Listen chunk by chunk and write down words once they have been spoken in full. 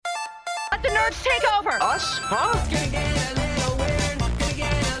let the nerds take over. Us? Huh? Gonna get a little weird, gonna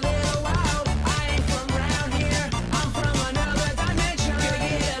get a little wild. I ain't from around here, I'm from another dimension. Gonna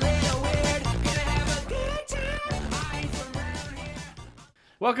get a little weird, gonna have a good time. I ain't from around here.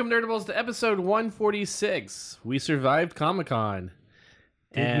 Welcome, Nerdables, to episode 146. We survived Comic-Con.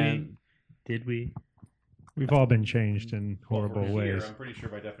 Did we? We've all been changed in horrible Here, ways. I'm pretty sure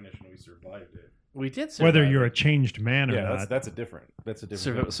by definition we survived it. We did survive. Whether you're a changed man or Yeah, not. that's a different.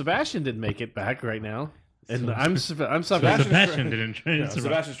 thing. Sebastian didn't make it back right now. And I'm suffering. Sebastian didn't Yeah, survive.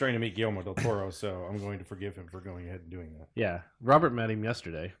 Sebastian's trying to meet Guillermo del Toro, so I'm going to forgive him for going ahead and doing that. Yeah, Robert met him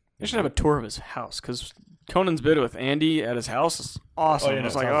yesterday. They should have a tour of his house because Conan's bid with Andy at his house is awesome. Oh, yeah, I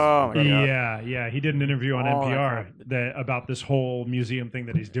was no, like, it's oh my god. Yeah. He did an interview on All that NPR about this whole museum thing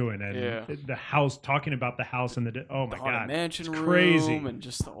that he's doing, and Yeah. the house, talking about the house and oh my The Haunted god, Mansion it's room crazy. and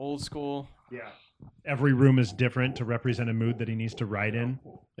just the old school. Yeah, every room is different to represent a mood that he needs to write in.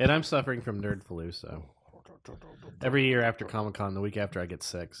 And I'm suffering from Nerdfalooza. Every year after Comic-Con, the week after I get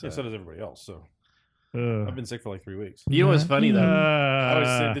sick. So. Yeah, so does everybody else. So Ugh. I've been sick for like 3 weeks. You know what's funny, though? I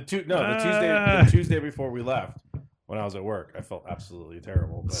was sick the Tuesday before we left. When I was at work, I felt absolutely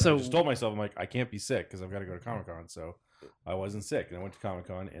terrible. But So- I just told myself, I'm like, I can't be sick because I've got to go to Comic-Con. So I wasn't sick, and I went to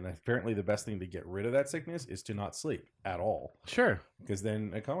Comic-Con. And apparently, the best thing to get rid of that sickness is to not sleep at all. Sure. Because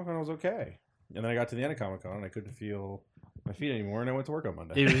then at Comic-Con I was okay, and then I got to the end of Comic-Con and I couldn't feel my feet anymore, and I went to work on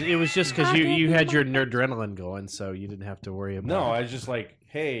Monday. It was just because you had your nerdrenaline going, so you didn't have to worry about No, it. I was just like,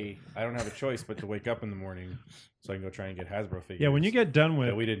 hey, I don't have a choice but to wake up in the morning so I can go try and get Hasbro figures. Yeah, when you get done that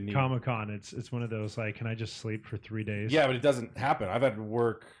with we didn't need. Comic-Con, it's one of those like, can I just sleep for 3 days? Yeah, but it doesn't happen. I've had to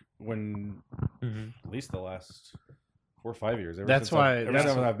work when Mhm. at least the last 4 or 5 years. Ever That's since why- Ever that's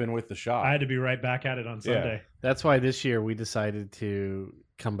since why- I've been with the shop. I had to be right back at it on Sunday. That's why this year we decided to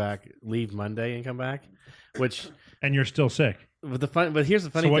come back, leave Monday and come back, which And you're still sick. but here's the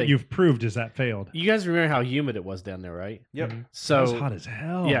funny So what thing. you've proved is that failed. You guys remember how humid it was down there, right? Yep. So It was hot as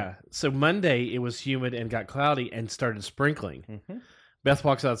hell. yeah. So Monday it was humid and got cloudy and started sprinkling. Mm-hmm. Beth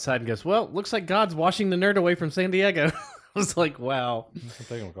walks outside and goes, "Well, looks like God's washing the nerd away from San Diego." I was like, "Wow." It'll take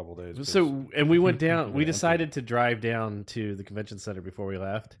them a couple days. 'cause So, and we went down. We're We gonna empty. decided to drive down to the convention center before we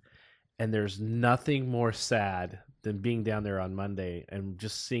left, and there's nothing more sad than being down there on Monday and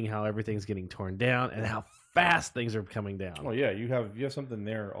just seeing how everything's getting torn down and how fast things are coming down. Oh yeah, you have something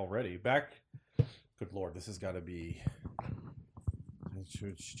there already. Back, good lord, this has got to be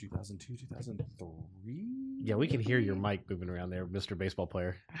 2002, 2003. Yeah, we can hear your mic moving around there, Mr. Baseball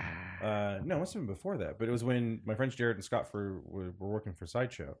Player. No, it must have been before that. But it was when my friends Jared and Scott were working for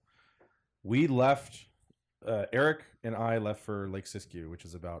Sideshow. We left. Eric and I left for Lake Siskiyou, which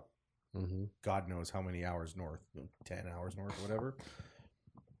is about God knows how many hours north, 10 hours north, or whatever.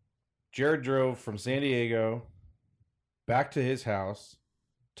 Jared drove from San Diego back to his house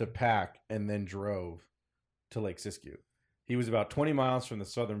to pack and then drove to Lake Siskiyou. He was about 20 miles from the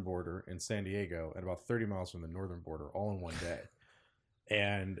southern border in San Diego and about 30 miles from the northern border all in one day.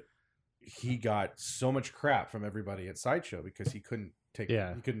 And he got so much crap from everybody at Sideshow because he couldn't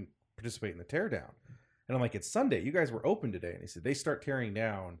participate in the teardown. And I'm like, it's Sunday. You guys were open today. And he said, they start tearing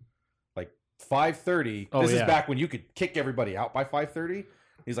down like 5:30. Oh, This yeah. is back when you could kick everybody out by 5:30.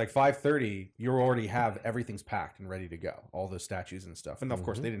 He's like, 5:30, you already have everything's packed and ready to go. All the statues and stuff. And of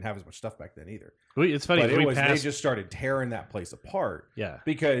course, they didn't have as much stuff back then either. It's funny. But we they passed. just started tearing that place apart. Yeah.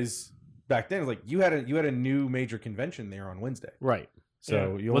 Because back then, it was like you had a new major convention there on Wednesday. Right.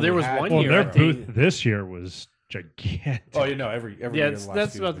 So you Well, there only was had- one Well, year their I think- booth this year was gigantic. Oh, you know, every Yeah, year it's, the last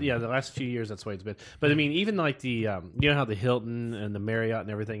that's few has about been- the last few years. That's the way it's been. But I mean, even like the you know how the Hilton and the Marriott and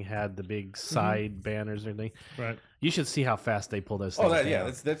everything had the big side banners and everything. Right. You should see how fast they pull those. Oh, things that yeah,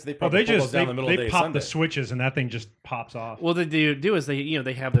 down. that's they Oh, probably they pull those just down the middle of the they day pop Sunday. the switches and that thing just pops off. Well, they do is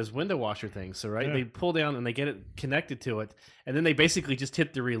they have those window washer things. So right, Yeah. they pull down and they get it connected to it, and then they basically just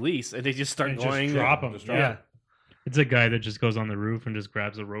hit the release and they just start And just going. drop 'em. Just drop Yeah. It's a guy that just goes on the roof and just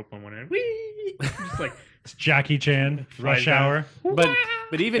grabs a rope on one end. Whee! Just like It's Jackie Chan, Rush down. Hour.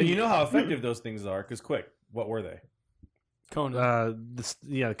 But even And you know how effective those things are. Because quick, what were they? Conan.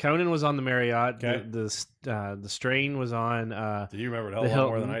 Conan was on the Marriott. Okay. The Strain was on. Do you remember it a hell The of a lot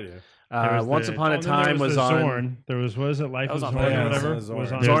more Hilton. than I do? There was Once the- Upon a And then there Time was the on. Zorn. There was what is it, Life That was of on Zorn or Zorn. whatever. Yeah, Zorn.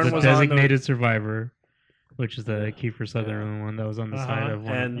 Was on there's Zorn the was on the- Designated Survivor, which is the Kiefer Sutherland one that was on the side Uh-huh. of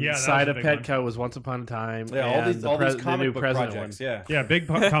one. And Yeah, that side was of a big Petco was Once Upon a Time. Yeah, and all these the comic new book president projects. one. Yeah, Yeah, big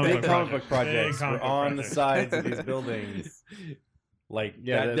comic big book comic book projects Big comic were book on the projects. sides of these buildings. Like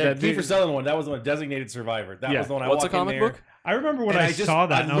Yeah, that that Kiefer big- Sutherland one, that was the one, Designated Survivor. That Yeah. was the one I What's a walked in comic there. book? I remember when I just- saw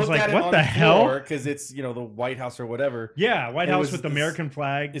that and I was looked like, at it what on the hell? Because it's, the White House or whatever. Yeah, White And it House was with the this- American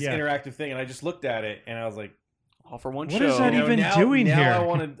flag. This Yeah. interactive thing. And I just looked at it and I was like, all for one What show. is that even now, doing now here? I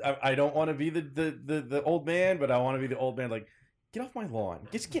want to. I don't want to be the old man, but I want to be the old man. Like, get off my lawn.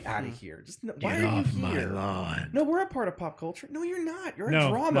 Just get out of here. Just why are you here? lawn. No, we're a part of pop culture. No, you're not. You're a No,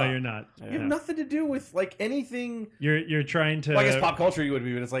 drama. no, you're not. You have nothing to do with like anything. You're trying to. Well, I guess pop culture you would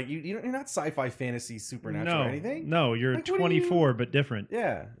be, but it's like you're not sci-fi, fantasy, supernatural, no, or anything. No, you're Like, what do you- 24, but different.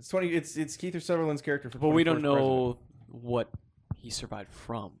 Yeah, it's 20. It's Keith Sutherland's character for. But we don't 24th know what he survived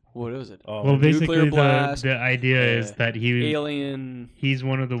from. What is it? Oh, Well, basically, Nuclear blast, the idea is that Alien. he's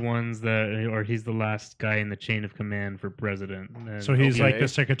one of the ones that, or he's the last guy in the chain of command for president. And So he's like Okay. the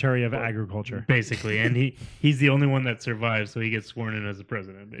Secretary of Agriculture. basically, and he's the only one that survives, so he gets sworn in as the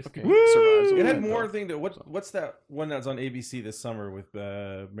president. Basically, Okay. Survives. It had more thing to what's that one that's on ABC this summer with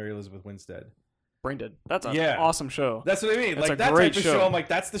Mary Elizabeth Winstead? Brain Dead. That's an Yeah. awesome show. That's what I mean. That's like a that great type of show. show. I'm like,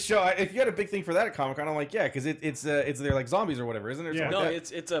 that's the show. If you had a big thing for that at Comic Con, I'm like, yeah, because it's they're like zombies or whatever, isn't it? Or Yeah. something No, like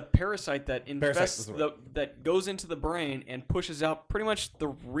that? it's a parasite that Parasite infests is the word. that goes into the brain and pushes out pretty much the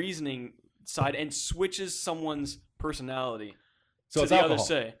reasoning side and switches someone's personality So to it's the alcohol. other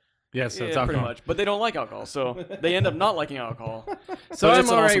say. Yes, Yeah, it's pretty alcohol. much. But they don't like alcohol, so they end up not liking alcohol. So But I'm it's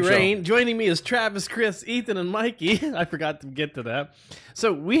an all right, awesome show. Rain. Joining me is Travis, Chris, Ethan, and Mikey. I forgot to get to that.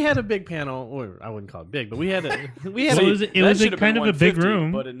 So we had a big panel, or I wouldn't call it big, but we had a Well, it was That a should have kind been of a big 150,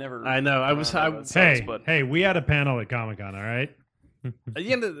 room. but it never. I know. I was. I, that sucks, Hey, but hey, we had a panel at Comic Con, all right?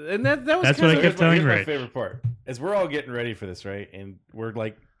 yeah, and that was That's kind what I of, kept telling here's my Ray. favorite part. As we're all getting ready for this, right? And we're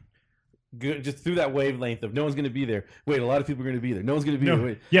like, good, just through that wavelength of no one's going to be there. Wait, a lot of people are going to be there. No one's going to be No. there.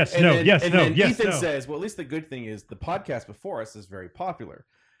 Wait. Yes, And no, then, yes, and no, then yes, Ethan no. says, well, at least the good thing is the podcast before us is very popular.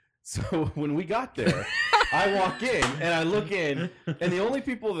 So when we got there, I walk in and I look in, and the only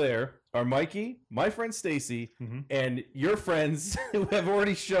people there are Mikey, my friend Stacy, Mhm. and your friends who have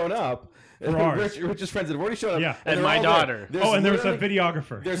already shown up. For ours. Rich's friends that have already shown up. Yeah. And they're my all there. daughter. Oh, and there was a literally-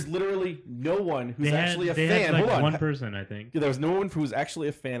 videographer. There's literally no one who's They actually had, a they fan. had like Hold on. one person, I think. Yeah, there was no one who was actually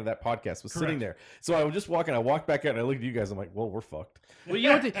a fan of that podcast was sitting there. So I was just walking. I walked back out and I looked at you guys. I'm like, well, we're fucked. well, you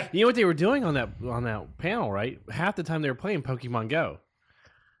know what they were doing on that panel, right? Half the time they were playing Pokemon Go.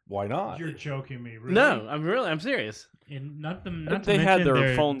 Why not? You're joking me, really? No, I'm serious. And not to they had mention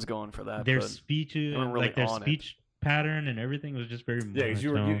their phones going for that. their but speech, weren't really like their on it. speech pattern and everything was just very. Yeah, because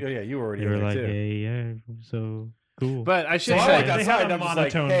you were. You were already They were in there like, too. hey, yeah, so cool. But I So should I say, walked they had outside a and I'm just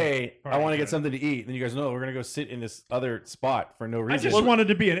like, monotone hey, I party want to there. get something to eat. Then you guys know we're gonna go sit in this other spot for no I reason. just wanted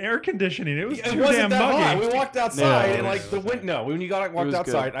to be in air conditioning. It was it too wasn't damn that hot. muggy. We walked outside No, and it like was- the wind. No, when you walked was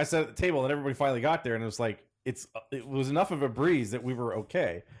outside, good. I sat at the table and everybody finally got there and it was like it was enough of a breeze that we were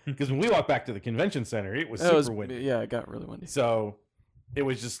okay. Because when we walked back to the convention center, it was it super was, windy. yeah, it got really windy. So it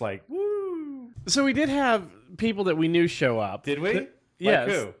was just like, woo. so we did have people that we knew show up. Did we? Yes.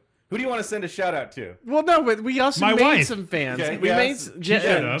 Like who? Who do you want to send a shout out to? Well, no, but we also My made wife. some fans. Okay, we yes. made Jen,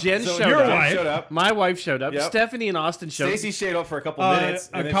 showed up. Jen So showed your up. wife showed up. My wife showed up. Yep. Stephanie and Austin showed up. Stacy showed up for a couple minutes.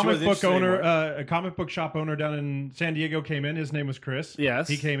 and A then she comic wasn't book interested owner, anymore. a comic book shop owner down in San Diego came in. His name was Chris. Yes.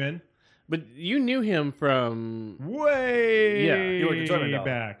 he came in But you knew him from. way Yeah. You were Enjoyment Dollar.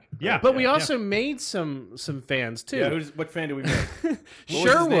 back. Yeah, But we yeah, also made some fans too. Yeah, what fan did we make? was his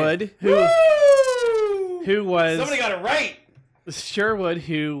Sherwood, who was Somebody got it right. Sherwood,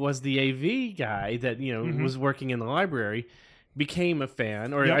 who was the AV guy that Mhm. was working in the library, became a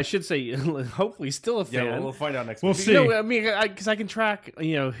fan, or Yep. I should say, hopefully still a Yeah, fan. we'll find out next We'll week. see. No, I mean, because I can track,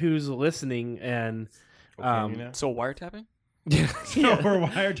 who's listening, and Okay, you know? So wiretapping? So we're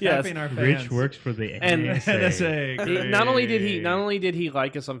wiretapping Yes. our fans. Rich works for the And- NSA. NSA. Not only did great. he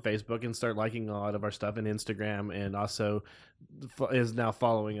like us on Facebook and start liking a lot of our stuff on Instagram, and also is now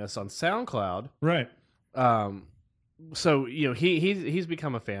following us on SoundCloud. Right. So he's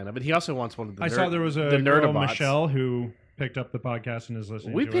become a fan of it. He also wants one of the. I saw there was a the girl, Nerdabots. Michelle, who picked up the podcast and is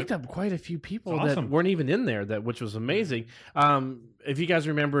listening We to picked it. up quite a few people It's that awesome. weren't even in there, which was amazing. If you guys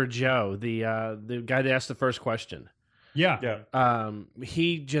remember Joe, the guy that asked the first question, Yeah. Yeah.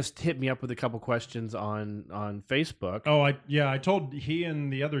 he just hit me up with a couple questions on Facebook. Oh, I told he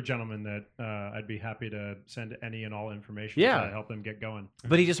and the other gentleman that I'd be happy to send any and all information Yeah. to help them get going.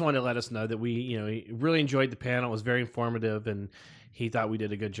 But he just wanted to let us know that he really enjoyed the panel. It was very informative, and he thought we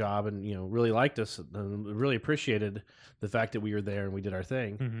did a good job, and really liked us, and really appreciated the fact that we were there and we did our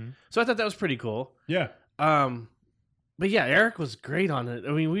thing. Mm-hmm. So I thought that was pretty cool. Yeah. But yeah, Eric was great on it.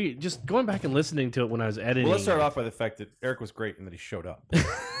 I mean, we just going back and listening to it when I was editing. Well, let's start off by the fact that Eric was great and that he showed up.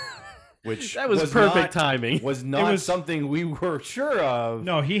 which That was perfect not, timing. Was not was- something we were sure of.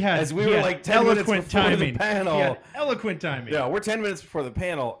 No, he had. As we he were had like 10 minutes eloquent before timing. the panel. He had eloquent timing. Yeah, we're 10 minutes before the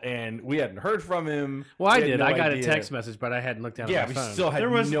panel, and we hadn't heard from him. Well, I We had did. no I got idea. a text message, but I hadn't looked down Yeah, at we my phone. still had There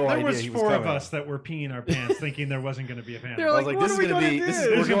was no there idea was he was four of coming. us that were peeing our pants, thinking there wasn't going to be a panel. They're I was like, like, this is what are we going to be. gonna This is, do?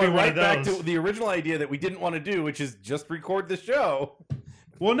 we're This is gonna going be one right of back those. to the original idea that we didn't want to do, which is just record the show.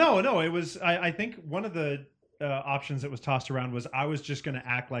 Well, no, it was. I think one of the options that was tossed around was I was just going to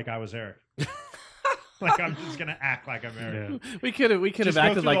act like I was Eric. Like I'm just going to act like I'm Eric. Yeah. We could have Just go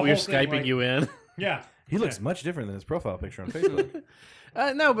acted through like the we were whole thing, Skyping like- you in. Yeah. He looks much different than his profile picture on Facebook.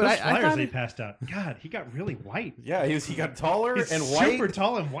 No, but Those I flyers thought they it, passed out. God, he got really white. Yeah, he got taller He's and white. super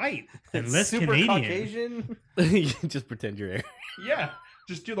tall and white. And less super Canadian. Caucasian. you just pretend you're Eric. Yeah.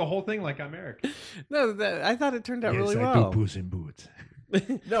 Just do the whole thing like I'm Eric. No, I thought it turned out really well. Puss in Boots.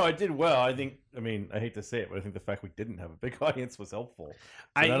 No, I did well. I hate to say it, but I think the fact we didn't have a big audience was helpful.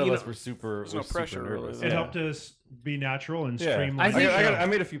 So none of us were super. There's no were super pressure, really. nervous. It Yeah. helped us be natural and Yeah. streamlined. I think- I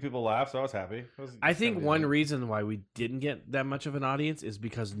made a few people laugh, so I was happy. It was I think kinda one the- reason why we didn't get that much of an audience is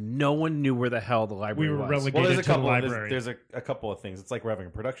because no one knew where the hell the library We were was. relegated Well, there's a to the couple. library. There's a couple of things. It's like we're having a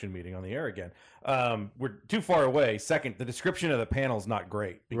production meeting on the air again. We're too far away. Second, the description of the panel is not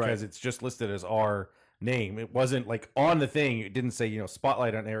great because Right. it's just listed as our name. It wasn't like on the thing. It didn't say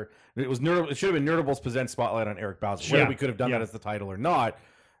spotlight on Eric. It was It should have been Nerdables presents spotlight on Eric Bowser. Whether Yeah. we could have done Yeah. that as the title or not,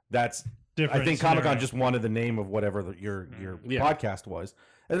 that's. Different I think Comic Con scenario. just wanted the name of whatever your Yeah. podcast was.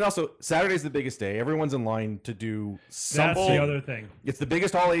 And then also Saturday's the biggest day. Everyone's in line to do That's something. the other thing. It's the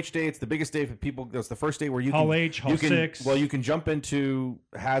biggest Hall H day. It's the biggest day for people. It's the first day where you Hall can H, Hall you can, 6. Well, you can jump into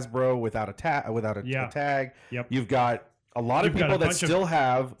Hasbro without a Yeah. tag. Yep. You've got a lot of You've got people a that bunch of- still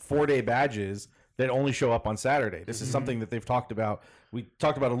have 4-day badges that only show up on Saturday. This is Mm-hmm. something that they've talked about. We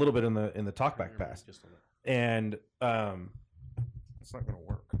talked about a little bit in the Talkback Pass, and it's not going to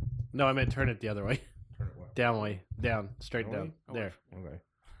work. No, I meant turn it the other way. Turn it well. Down, straight That way? down. There. Okay.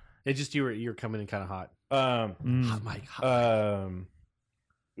 It's just you were coming in kind of hot. Mm. Hot mic. Hot mic.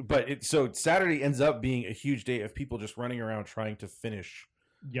 But so Saturday ends up being a huge day of people just running around trying to finish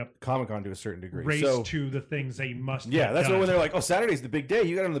Yep. Comic Con to a certain degree. Race so, to the things they must. yeah, get that's done. when they're like, "Oh, Saturday's the big day.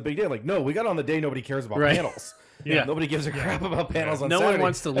 You got on the big day." Like, no, we got on the day nobody cares about Right. panels. Yeah. Nobody gives a crap about panels on No one Saturday,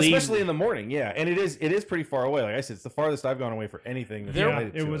 wants to leave- especially in the morning. Yeah, and it is pretty far away. Like I said, it's the farthest I've gone away for anything. That's Yeah,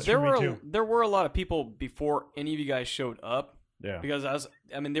 related it to was- There for me were too. there were a lot of people before any of you guys showed up Yeah, because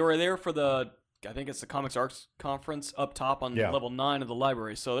they were there for I think it's the Comics Arts Conference up top on Yeah. level 9 of the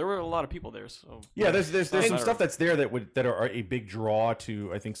library. So there were a lot of people there. So yeah. There's Doesn't some matter. stuff that's there that are a big draw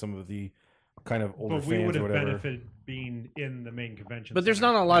to I think some of the kind of older But we fans would or have whatever. benefited being in the main convention. But there's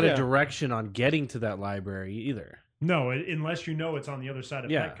center. not a lot Yeah. of direction on getting to that library either. No, unless you know it's on the other side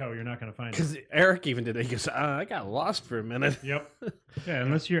of Yeah. Petco, you're not going to find it. Because Eric even did it. He goes, I got lost for a minute. Yep. Yeah,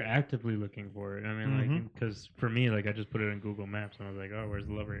 unless you're actively looking for it. I mean, Mhm. like, because for me, like, I just put it in Google Maps and I was like, oh, where's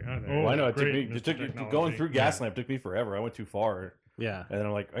the library? Oh, there. Oh, Well, I know it great, took me. It Mr. took Technology. going through Yeah. Gaslamp took me forever. I went too far, Yeah. and then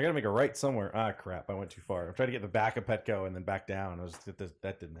I'm like, I gotta make a right somewhere. Ah, crap! I went too far. I'm trying to get the back of Petco and then back down.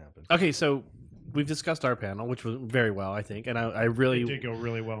 That didn't happen. Okay, so we've discussed our panel, which was very well, I think. And I It really did go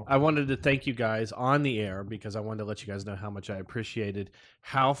really well. I wanted to thank you guys on the air because I wanted to let you guys know how much I appreciated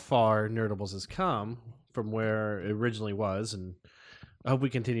how far Nerdables has come from where it originally was, and I hope we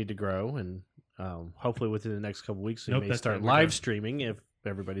continue to grow. And hopefully, within the next couple weeks, we Nope, may that's start right, we're live done. streaming if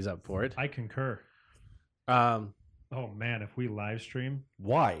everybody's up for it. I concur. Um, Oh man, if we live stream,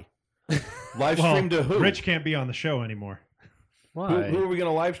 Why? Live well, stream to who? Rich can't be on the show anymore. why? Who are we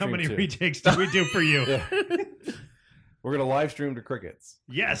gonna live How stream many to? retakes did we do for you? Yeah. We're gonna live stream to crickets.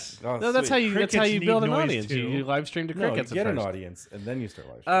 Yes. Oh, No, that's sweet. how you Crickets need build an noise, audience. too. You live stream to No, you crickets. get at an first. audience and then you start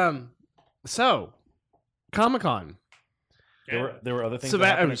live streaming. So Comic Con. There were other things. that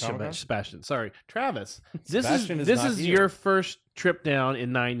happened at Comic-Con? Sebastian, sorry, Travis. This Sebastian is this not is here. your first trip down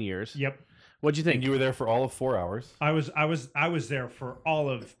in 9 years. Yep. What'd you think? And you were there for all of 4 hours. I was there for all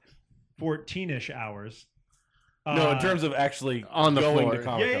of 14ish hours. No, in terms of actually on the going floor. to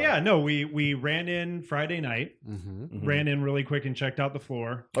Comic Con. Yeah. No, we ran in Friday night, Mm-hmm. Mhm. ran in really quick and checked out the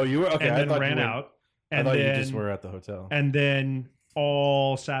floor, Oh, you were okay. and I then thought ran you were, out, I and thought then you just were at the hotel. and then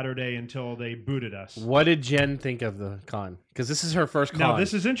all Saturday until they booted us. What did Jen think of the con? Because this is her first con. Now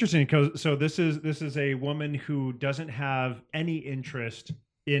this is interesting because this is a woman who doesn't have any interest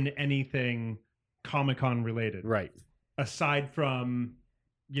in anything Comic-Con related, right. aside from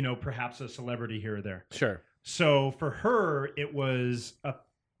perhaps a celebrity here or there. Sure. So for her, it was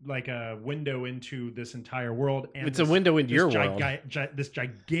like a window into this entire world, and It's a window into your world. this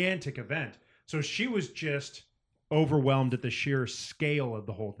gigantic event. So she was just overwhelmed at the sheer scale of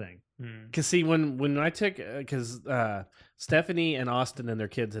the whole thing. Because see, when I took, because Stephanie and Austin and their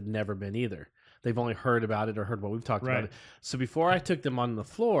kids had never been either. They've only heard about it or heard what we've talked about Right. it. So before I took them on the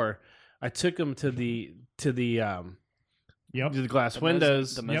floor, I took them to the Yep. glass The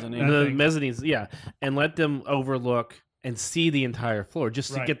windows, the Yep, mezzanine. that the thing. mezzanines, yeah, and let them overlook and see the entire floor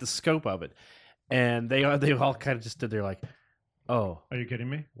just to Right. get the scope of it. And they all kind of just stood there like, oh, Are you kidding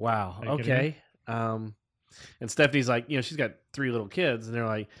me? wow, Are you kidding me? okay. And Stephanie's like, she's got 3 little kids, and they're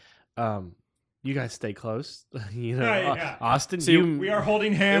like, you guys stay close, Right, yeah. Austin. See, you, We are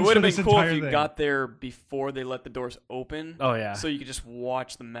holding It hands would for have this been cool entire if you thing. got there before they let the doors open. oh yeah, So you could just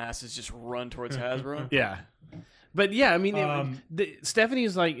watch the masses just run towards Hasbro. yeah. But yeah, I mean, Stephanie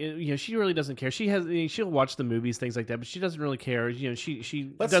Stephanie's like, she really doesn't care. She'll watch the movies, things like that, but she doesn't really care.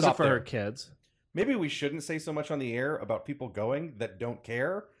 She Let's does it stop for there. her kids. Maybe we shouldn't say so much on the air about people going that don't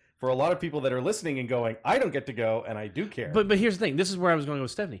care. For a lot of people that are listening and going, I don't get to go, and I do care. But here's the thing. This is where I was going to go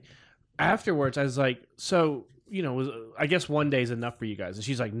with Stephanie. Afterwards, I was like, so I guess one day is enough for you guys, and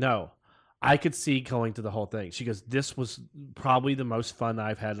she's like, no. I could see going to the whole thing. She goes, this was probably the most fun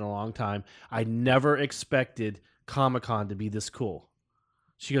I've had in a long time. I never expected Comic-Con to be this cool.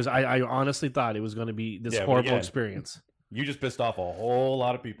 She goes, I honestly thought it was going to be this Yeah, but horrible again, experience. you just pissed off a whole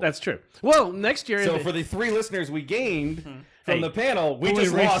lot of people. That's true. Well, next year. So for the 3 listeners we gained from Hey, the panel, we only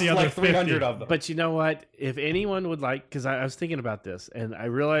just reached lost the other like 300 50. of them. But you know what? If anyone would like, because I was thinking about this, and I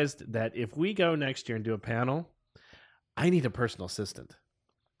realized that if we go next year and do a panel, I need a personal assistant.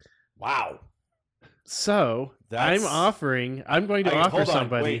 Wow. So That's- I'm going to Hey, offer hold on,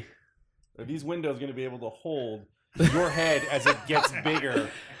 somebody. wait. Are these windows going to be able to hold your head as it gets bigger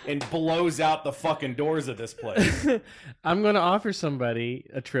and blows out the fucking doors of this place? I'm going to offer somebody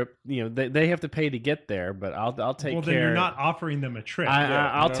a trip. They have to pay to get there, but I'll take Well, care. then you're not offering them a trip.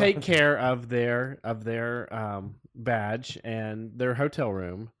 I'll no. take care of their badge and their hotel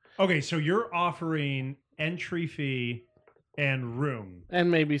room, Okay, so you're offering entry fee and room. and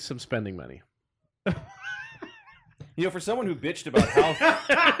maybe some spending money. For someone who bitched about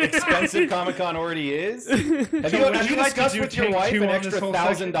how expensive Comic-Con already is, have you would you like to discussed do with your take wife two an on extra this whole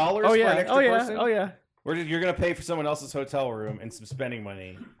 $1,000 Oh for an yeah, extra oh yeah, person? oh yeah, Or you're going to pay for someone else's hotel room and some spending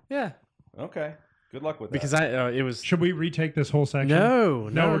money? yeah. Okay. Good luck with that. Because it was Should we retake this whole section?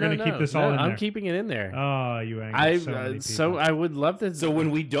 no, we're gonna keep this all in I'm there. keeping it in there. Oh, you angered I so many so people. I would love to. So when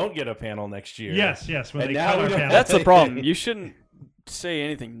we don't get a panel next year, Yes, when And they now cut we our don't- panel. That's the problem. You shouldn't say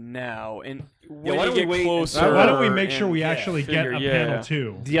anything now, and when why you don't we get wait closer, Why don't we make sure and we actually figure- get a yeah. panel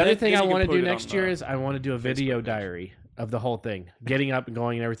too? the other then- thing then I you can want to put do it on next year the is I want to do a video diary of the whole thing, getting up and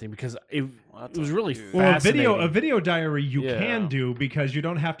going and everything, because it that's was a really dude. Well, fascinating. a video diary you Yeah. can do because you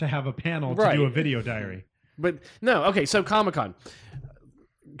don't have to have a panel to Right. do a video diary. But no, okay. So Comic-Con,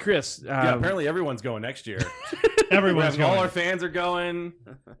 Chris. Yeah, apparently everyone's going next year. Everyone's All going. our fans are going.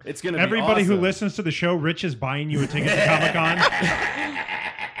 It's going to be Everybody who awesome. listens to the show, Rich is buying you a ticket to Comic Con.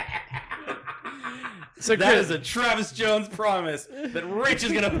 So That Chris, is a Travis Jones promise that Rich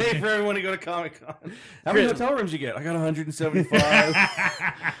is going to pay for everyone to go to Comic Con. How many Chris- hotel rooms you get? I got 175.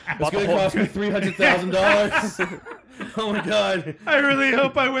 It's Bought the going to whole- cost me $300,000. Oh my god. I really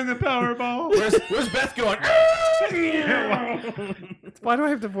hope I win the Powerball. Where's Beth going? why do I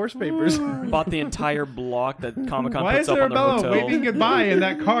have divorce papers? Bought the entire block that Comic Con Why puts is up on their Arabella hotel. waving goodbye in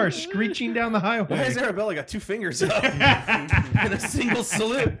that car screeching down the Why highway? has Arabella got 2 fingers up in a single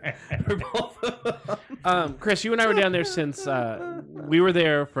salute? For both of them? Chris, you and I were down there since we were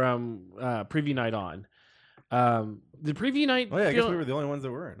there from preview night on. The preview night. Oh yeah, I guess feel- we were the only ones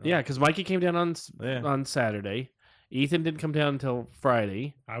that were. Yeah, because Mikey came down Yeah. on Saturday. Ethan didn't come down until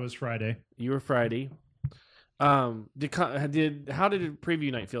Friday. I was Friday. You were Friday. How did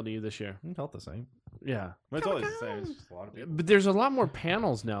preview night feel to you this year? It felt the same. Yeah, It's always the same. It's just a lot of people. but there's a lot more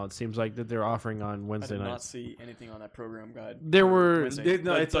panels now. It seems like that they're offering on I Wednesday did not nights. see anything on that program guide. There were- Wednesday.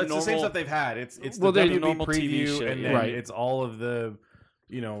 No, it's the same normal- stuff they've had. It's Well, the they're WB normal TV preview, shit, and yeah. then Right. it's all of the,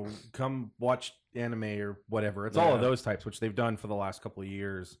 come watch anime or whatever. It's all of Yeah. those types, which they've done for the last couple of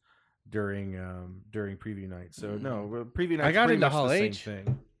years during preview night. So no, preview night. I got into Hall the same H.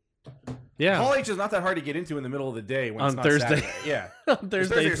 thing. Yeah, Hall H is not that hard to get into in the middle of the day when On it's not Thursday. Saturday. Yeah, on It's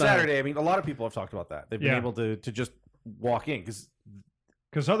Thursday, Thursday or night. Saturday. I mean, a lot of people have talked about that. They've been Yeah. able to just walk in because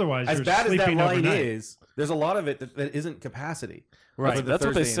Because otherwise, as you're bad as that sleeping line overnight. is, there's a lot of it that isn't capacity. Right. For the That's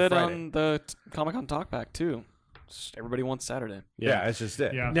what they Thursday and said Friday. on the Comic Con Talkback too. Just everybody wants Saturday. Yeah, it's just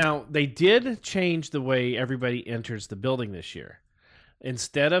it. Yeah. Now they did change the way everybody enters the building this year.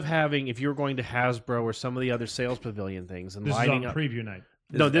 Instead of having, if you were going to Hasbro or some of the other sales pavilion things and This is lining on up, preview night.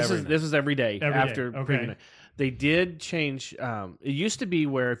 No, this every is night. this is every day Every day, after okay. preview night. They did change. It used to be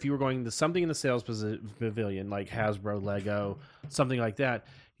where if you were going to something in the sales pavilion, like Hasbro, Lego, something like that,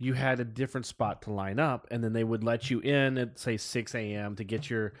 you had a different spot to line up, and then they would let you in at say 6 a.m. to get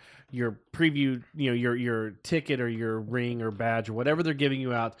your preview, your ticket or your ring or badge or whatever they're giving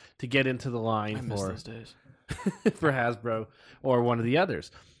you out to get into the line I miss for those days. for Hasbro or one of the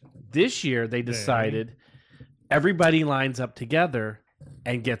others. This year they decided everybody lines up together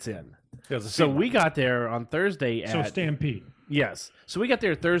and gets in. So we got there on Thursday So at Stampede. yes. So we got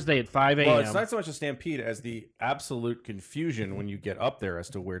there Thursday at 5 a.m. Well, it's not so much a stampede as the absolute confusion when you get up there as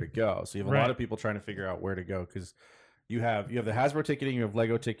to where to go. So you have a Right. lot of people trying to figure out where to go because you have the Hasbro ticketing, you have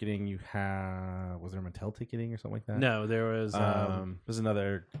Lego ticketing, you have was there Mattel ticketing or something like that? No, there was There's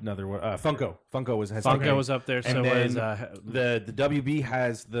another one. Funko. Funko has Funko ticketing. was up there. So And was then the WB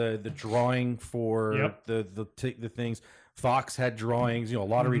has the drawing for Yep. the things. Fox had drawings,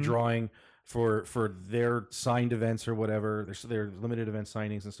 lottery drawing for their signed events or whatever. Their limited event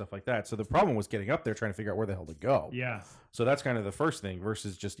signings and stuff like that. So the problem was getting up there trying to figure out where the hell to go. Yeah. So that's kind of the first thing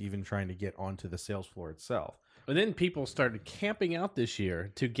versus just even trying to get onto the sales floor itself. and then people started camping out this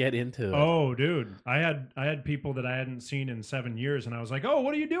year to get into it. Oh, dude, I had people that I hadn't seen in 7 years, and I was like, "Oh,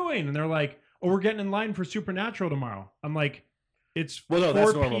 what are you doing?" And they're like, "Oh, we're getting in line for Supernatural tomorrow." I'm like, "It's Well, no, 4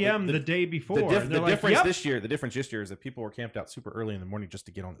 that's normal. p.m. the day before." The And they're like, difference "Yep." this year, the difference this year is that people were camped out super early in the morning just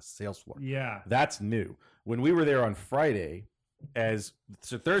to get on the sales floor. Yeah. That's new. When we were there on Friday,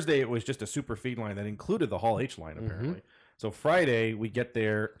 so Thursday it was just a super feed line that included the Hall H line apparently. So Friday we get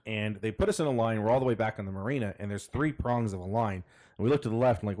there and they put us in a line. We're all the way back on the marina and there's 3 prongs of a line. And we look to the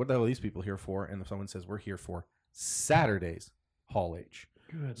left and like, what the hell are these people here for? And someone says we're here for Saturday's Hall H.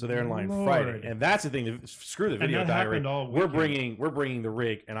 Good So they're in line Lord. Friday, and that's the thing. Screw the video that diary. happened all We're weekend. bringing the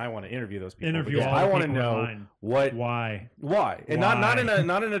rig, and I want to interview those people. Interview because all I the want to people in know line. why, Why? and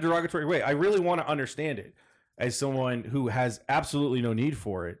not in a derogatory way. I really want to understand it as someone who has absolutely no need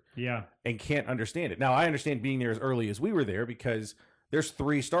for it Yeah. and can't understand it. Now I understand being there as early as we were there because there's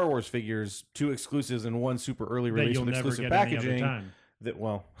 3 Star Wars figures, 2 exclusives, and 1 super early That release you'll with never exclusive get any other packaging.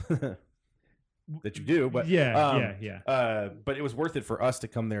 time. That you do, but Yeah. but it was worth it for us to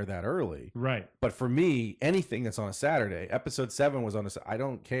come there that early. Right. But for me, anything that's on a Saturday, episode 7 was on I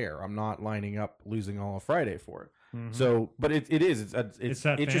don't care. I'm not lining up losing all of Friday for it. Mhm. So, but it's It's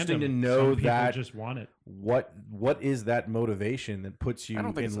that interesting fandom. to know Some people that just want it. what is that motivation that puts you I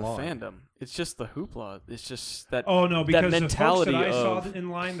don't think in it's line. the fandom. It's just the hoopla. It's just that. Oh no, because the folks mentality that I saw of- in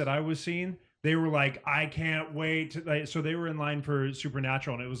line that I was seeing, they were like, "I can't wait." So they were in line for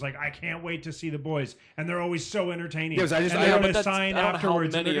Supernatural, and it was like, "I can't wait to see the boys," and they're always so entertaining. Yes, and I they're know, going but to that's- sign I don't know how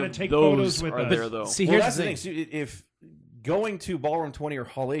afterwards, and they're many going of to take those photos with are us. there, though. See, Well, here's that's the the thing. thing. So if going to Ballroom 20 or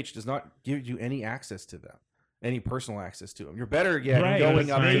Hall H does not give you any access to them, any personal access to them, you're better again Right, going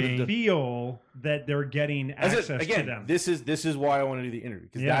but up to they the feel that they're getting As access it, again, to them. this is why I want to do the interview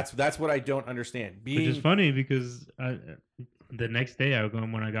because Yeah. that's what I don't understand. Which is funny because the next day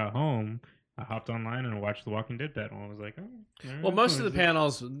when I got home, I hopped online and watched the Walking Dead battle. I was like, Well, most of the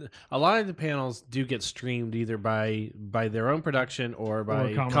panels, a lot of the panels do get streamed either by their own production or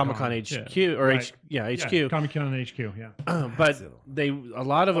by Comic-Con, Comic-Con HQ yeah. or Right. HQ. Comic Con HQ. Yeah. But a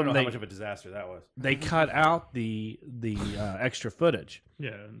lot of I them don't know how they much of a disaster that was. they cut out the extra footage.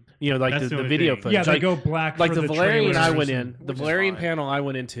 yeah, Like That's the the only video thing. footage. Yeah, they like, go black. like for the Valerian I trailers went and- in, the which is Valerian fine. panel I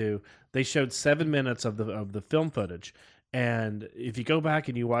went into, they showed 7 minutes of the film footage. And if you go back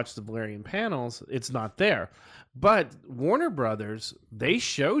and you watch the Valerian panels, it's not there. But Warner Brothers, they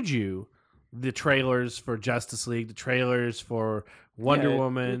showed you the trailers for Justice League, the trailers for Wonder Yeah,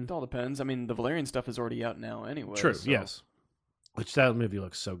 Woman. It all depends. I mean, the Valerian stuff is already out now anyway. True, so- yes. Which that movie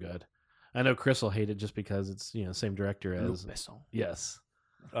looks so good. I know Chris will hate it just because it's same director Luc as Besson. yes.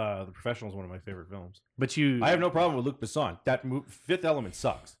 The Professional is one of my favorite films. But you I have no problem with Luc Besson. That Fifth Element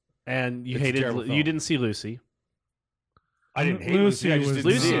sucks. and you It's a hated terrible you film. didn't see Lucy. I didn't hate Lucy Lucy. I just was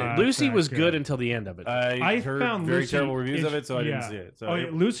didn't Lucy see it. not Lucy that was good. good until the end of it. I heard found very Lucy terrible reviews of is- it, so I didn't yeah. see it. So Oh,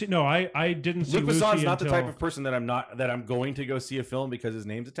 Lucy. No, I didn't see Luc Lucy Besson's not the until- type of person that I'm going to go see a film because his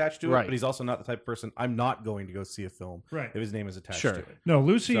name's attached to it. Right. But he's also not the type of person I'm not going to go see a film Right. if his name is attached Sure. to it. No,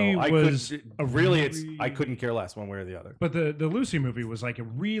 Lucy So I was couldn't- really I couldn't care less one way or the other. But the Lucy movie was like a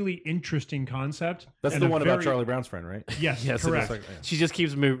really interesting concept. That's and the a one about very- Charlie Brown's friend, right? Yes, Yes, it correct. is. She just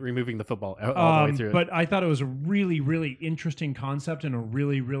keeps removing the football all the way through. But I thought it was a really, really interesting concept and a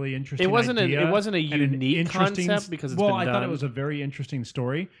really, really interesting. It wasn't a- idea it wasn't a and an unique interesting concept because it's well, been I thought it done. was a very interesting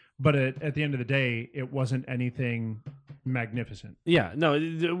story. But at the end of the day, it wasn't anything magnificent. Yeah, no.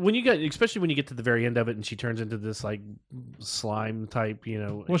 When you get, especially when you get to the very end of it, and she turns into this like slime type,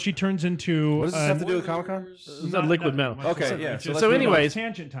 Well, she turns into What does this have to do with Comic Con? liquid metal. Okay, yeah. So, let's so move on. anyways-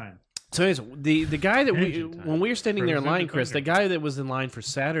 tangent time. So anyways, the guy that we Tangent time. when we were standing there in line, Represent the Chris, the thunder. guy that was in line for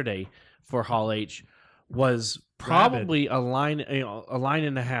Saturday for Hall H was probably a line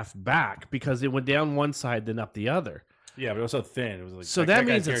and a half back because it went down one side then up the other. Yeah, but it was so thin. It was like So that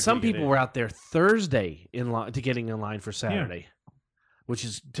means that some people were out there Thursday in line to getting in line for Saturday, which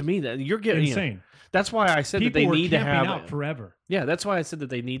is to me that you're getting Insane. That's why I said People that they were need to camping have out forever. Yeah, that's why I said that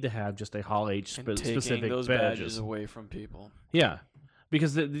they need to have just a Hall H And taking specific those badges. badges away from people. Yeah,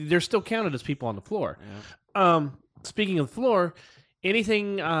 because they're still counted as people on the floor. Yeah. Speaking of the floor,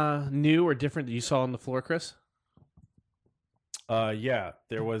 anything new or different that you saw on the floor, Chris? Yeah,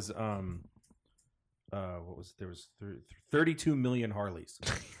 there was what was there was 32 million Harleys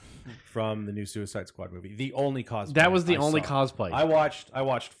from the new Suicide Squad movie. The only cosplay. That was the I only saw. cosplay. I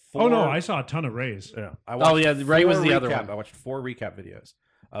watched four. Oh no, I saw a ton of Rays. Yeah, I Oh, yeah, Ray was four the other recap- one. I watched 4 recap videos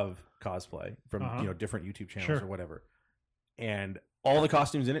of cosplay from Uh-huh. different YouTube channels Sure. or whatever, and all the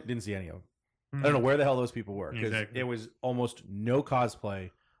costumes in it didn't see any of them. I Hmm. don't know where the hell those people were because Exactly. it was almost no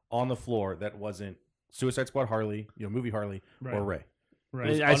cosplay on the floor that wasn't Suicide Squad Harley, movie Harley Right. or Ray. Right.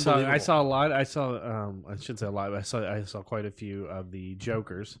 was I unbelievable. saw a lot. I shouldn't say a lot. I saw quite a few of the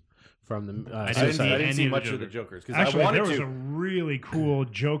Jokers from the. I I didn't didn't, see I didn't any see of the much of the Jokers. Jokers because I Actually, wanted there was to. a really cool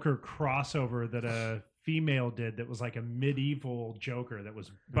Joker crossover that a female did that was like a medieval Joker that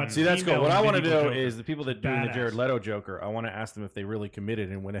was. But See, that's cool. female What I want to medieval know Joker. is the people that doing the Badass. Jared Leto Joker. I want to ask them if they really committed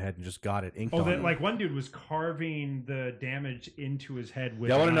and went ahead and just got it inked Oh, on. that, them. like one dude was carving the damage into his head with.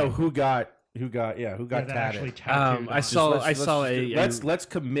 Yeah, I want a to know knife. who got Yeah, tatted. that actually tattooed. I on. saw- Let's- a- let's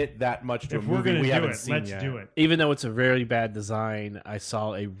commit that much to If a we're movie gonna we do haven't it, seen let's yet. do it. Even though it's a very bad design, I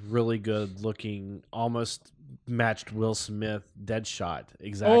saw a really good looking, almost matched Will Smith Deadshot.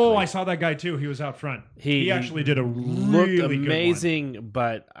 Exactly. Oh, I saw that guy too. He was out front. He actually did a looked really good one. amazing,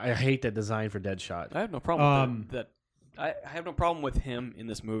 but I hate that design for Deadshot. I have no problem with that. I have no problem with him in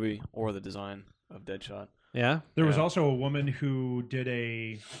this movie or the design of Deadshot. Yeah. There was Yeah. also a woman who did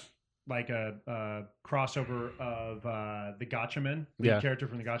a crossover of the Gotchaman, the Yeah. character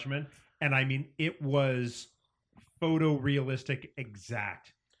from the Gotchaman, and I mean it was photorealistic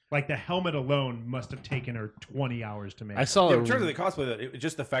exact. Like the helmet alone must have taken her 20 hours to make. I saw Yeah, a in terms of the cosplay, though, it was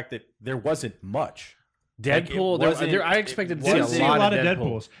just the fact that there wasn't much. Like, it Deadpool. wasn't- I it expected to Didn't see see a lot of Deadpool.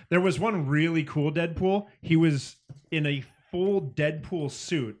 Deadpools. There was one really cool Deadpool. He was in a full Deadpool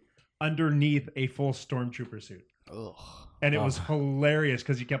suit underneath a full Stormtrooper suit. Ugh. And it was hilarious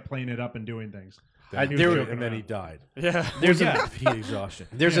because he kept playing it up and doing things. And He was joking then around. he died. Yeah. There's yeah. Heat exhaustion.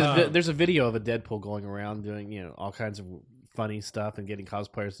 There's Yeah. there's a video of a Deadpool going around doing all kinds of funny stuff and getting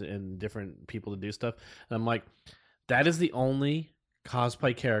cosplayers and different people to do stuff. And I'm like, that is the only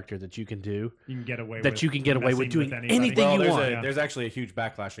cosplay character that you can do You can get away that with you can get away with messing doing anybody. anything Well, you there's, want. there's actually a huge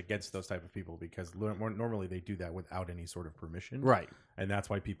backlash against those type of people because normally they do that without any sort of permission, Right. And that's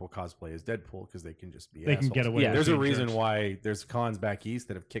why people cosplay as Deadpool because they can just be. They can assholes. get away. Yeah. with There's a being reason jerks. why there's cons back east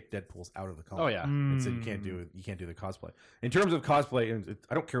that have kicked Deadpools out of the con. Oh yeah. And said you can't do it. You can't do the cosplay. In terms of cosplay, and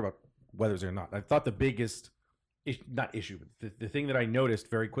I don't care about whether or not. I thought the biggest, not issue, but the thing that I noticed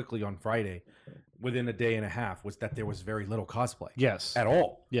very quickly on Friday, within a day and a half, was that there was very little cosplay Yes. at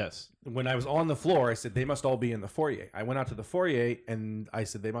all. Yes. When I was on the floor, I said they must all be in the foyer. I went out to the foyer and I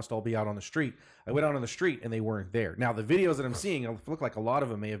said they must all be out on the street. I went out on the street and they weren't there. Now the videos that I'm seeing look like a lot of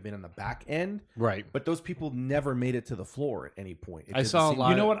them may have been in the back end, Right. but those people never made it to the floor at any point. It I didn't saw a seem- lot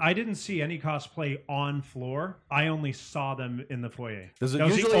You know what? I didn't see any cosplay on floor. I only saw them in the foyer. There's That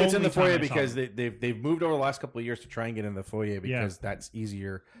was the usually it's in only the time foyer I saw because them. they've moved over the last couple of years to try and get in the foyer because Yeah. that's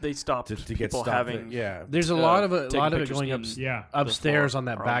easier They stopped to get people stopped. having. Yeah, There's a lot of taking it pictures going in up Yeah. upstairs floor on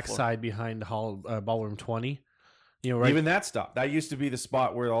that or on the floor. backside behind ballroom 20. Right. even that stopped. That used to be the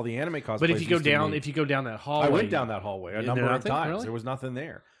spot where all the anime cosplays. but if you go used to down, meet. if you go down that hallway, I went down that hallway a Is number there of nothing? times. Really? There was nothing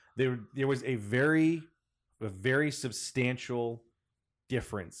there. There was a very substantial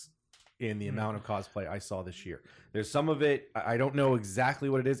difference in the amount of cosplay I saw this year. There's some of it I don't know exactly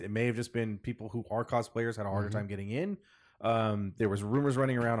what it is. It may have just been people who are cosplayers had a harder time getting in. There was rumors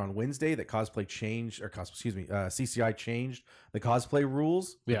running around on Wednesday that CCI changed the cosplay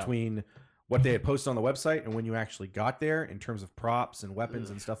rules Yeah. between what they had posted on the website and when you actually got there in terms of props and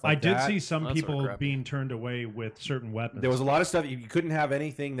weapons and stuff like I that. did see some That's people sort of crappy. being turned away with certain weapons. There was a lot of stuff you couldn't have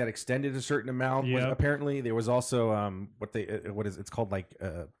anything that extended a certain amount. Yep. Apparently, there was also it's called like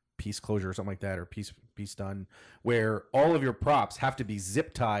piece closure or something like that, or piece done, where all of your props have to be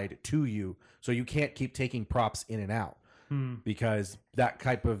zip tied to you, so you can't keep taking props in and out. because that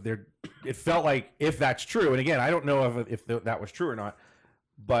type of it felt like, if that's true, and again, I don't know if that was true or not,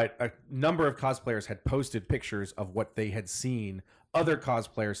 but a number of cosplayers had posted pictures of what they had seen other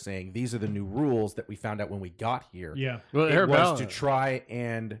cosplayers saying, these are the new rules that we found out when we got here. Yeah. Well, It Arabella, was to try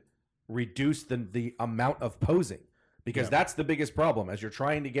and reduce the amount of posing, because that's the biggest problem. As you're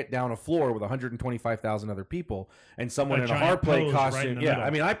trying to get down a floor with 125,000 other people and someone A in a giant hard play pose right in costume. the Yeah, middle. I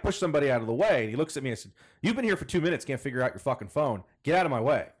mean, I pushed somebody out of the way, and he looks at me and I said, "You've been here for 2 minutes, can't figure out your fucking phone. Get out of my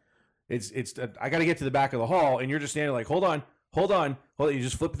way." It's I got to get to the back of the hall, and you're just standing like, hold on. You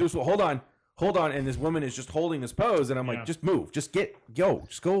just flip through. So hold on, and this woman is just holding this pose, and I'm Yeah. like, just move, just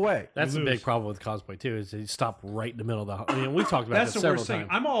go away. that's a lose. big problem with cosplay too. Is they stop right in the middle of the. I mean, we've talked about That's this the several worst thing.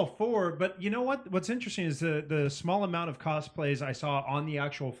 times. I'm all for, but you know what? What's interesting is the small amount of cosplays I saw on the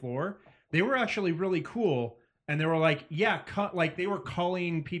actual floor. They were actually really cool, and they were like, like they were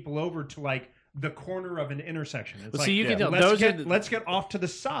calling people over to like the corner of an intersection. It's Well, like, see, you can tell let's those are get let's get off to the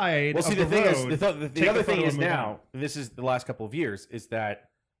side. Well, see, of the thing road, is, the take other a thing photo is and move now, on. and this is the last couple of years, is that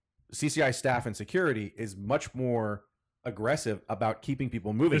CCI staff and security is much more aggressive about keeping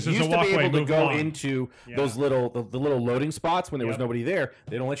people moving. This You is used a to be walkway, able to move go on. into Yeah. those little the little loading spots when there was Yep. nobody there.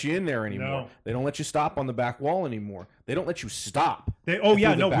 They don't let you in there anymore. No. They don't let you stop on the back wall anymore. They don't let you stop. Oh yeah,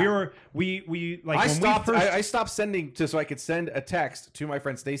 through the no, back. we like I when stopped. we first, I stopped sending so I could send a text to my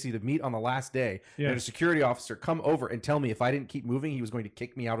friend Stacy to meet on the last day. Yeah. And a security officer come over and tell me if I didn't keep moving, he was going to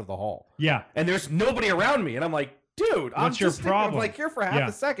kick me out of the hall. yeah. And there's nobody around me, and I'm like, dude, I'm What's your just problem? I'm like here for half Yeah.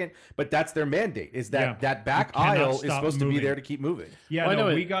 a second, but that's their mandate. Is that Yeah. that back You cannot aisle is stop supposed to be moving. there to keep moving? Yeah, Well, I no,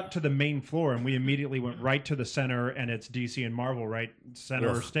 know we it- got to the main floor and we immediately went right to the center, and it's DC and Marvel right center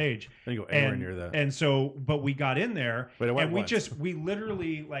Ugh. stage. I didn't go anywhere And, near that. and so, but we got in there, But it went and we once. we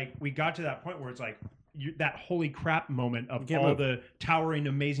literally like we got to that point where it's like that holy crap moment of can't all move. the towering,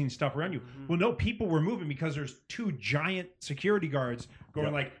 amazing stuff around you. Well, no, people were moving because there's two giant security guards going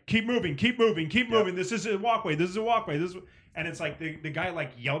Yep. like, keep moving, keep moving, keep moving. This is a walkway. This is a walkway. This is, and it's like the guy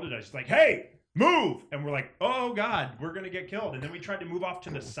like yelled at us like, hey, move, and we're like, oh god, we're gonna get killed. And then we tried to move off to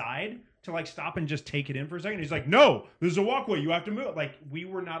the side to like stop and just take it in for a second. He's like, no, this is a walkway, you have to move. Like we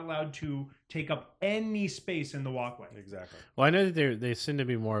were not allowed to take up any space in the walkway. Exactly. Well, I know that they seem to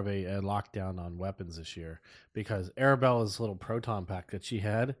be more of a lockdown on weapons this year because Arabella's little proton pack that she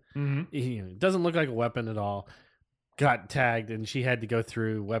had, it doesn't look like a weapon at all. Got tagged, and she had to go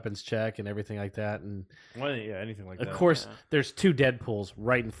through weapons check and everything like that. And Well, yeah, anything like of that. course, yeah. there's two Deadpools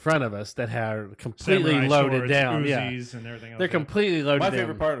right in front of us that are completely Samurai loaded swords, down. Yeah, Uzis, and everything else. they're completely loaded My down.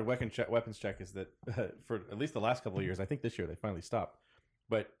 favorite part of weapons check is that for at least the last couple of years, I think this year they finally stopped.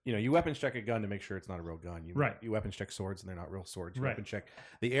 But you weapons check a gun to make sure it's not a real gun. Right. You weapons check swords and they're not real swords. You Right. weapons check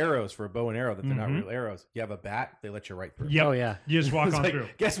the arrows for a bow and arrow that they're not Mhm. real arrows. You have a bat, they let you right through. Yep. Oh yeah, You just walk It's on like, through.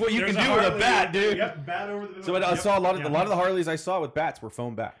 guess what you There's can do with a Harley. bat, dude? Yep, bat over the. So I yep, saw a lot of yeah. the Harleys I saw with bats were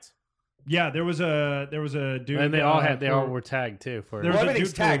foam bats. Yeah, there was a dude, and they all had they all for- were tagged too for. There was Well, a everything's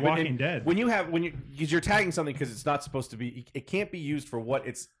dude for tagged. but Walking Dead. When you're tagging something because it's not supposed to be, it can't be used for what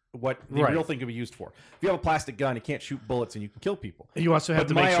the Right. real thing could be used for. If you have a plastic gun, it can't shoot bullets and you can kill people. You also have But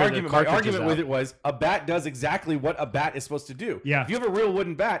to make my sure argument, the my cartridge is argument with out. it was a bat does exactly what a bat is supposed to do. Yeah. If you have a real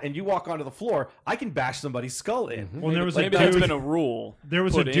wooden bat and you walk onto the floor, I can bash somebody's skull in. Well, there was a Maybe that's dude. been a rule. There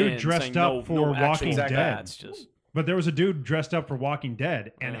was a put dude in dressed saying up no, for no actual Walking Dead. bats, just But there was a dude dressed up for Walking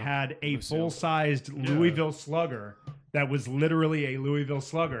Dead and had a full-sized Louisville Slugger that was literally a Louisville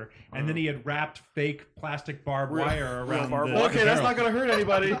Slugger, and then he had wrapped fake plastic barbed wire around barbed the wire. Okay, that's barrel. not going to hurt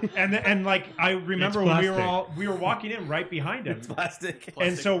anybody. And like I remember It's when plastic. we were walking in right behind him, It's plastic.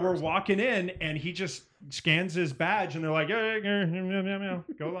 and so we're walking in, and he just scans his badge, and they're like,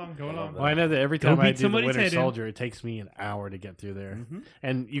 go along, go along. Well, I know that every Go time I beat do the somebody's Winter head in. Soldier, it takes me an hour to get through there,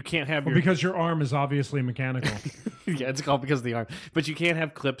 and you can't have Well, your because your arm is obviously mechanical. yeah, it's called because of the arm, but you can't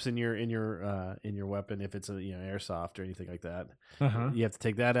have clips in your weapon if it's a airsoft or anything like that. Uh-huh. You have to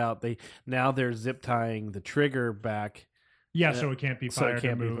take that out. Now they're zip tying the trigger back, Yeah, so it can't be So it fired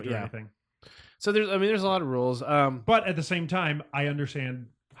can't or be- moved or yeah. anything. so there's a lot of rules. But at the same time, I understand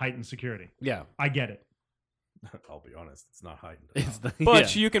heightened security. Yeah, I get it. I'll be honest, it's not heightened. it's the,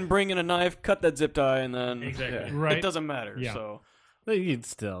 But yeah. you can bring in a knife, cut that zip tie, and then Exactly. it Right. doesn't matter. Yeah. So You'd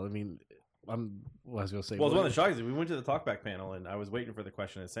still. I mean, I was gonna say. Well, it's one of the shocks. We went to the talkback panel, and I was waiting for the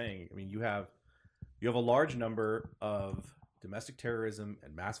question. It's saying, I mean, you have a large number of domestic terrorism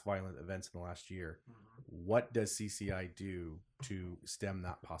and mass violent events in the last year. What does CCI do to stem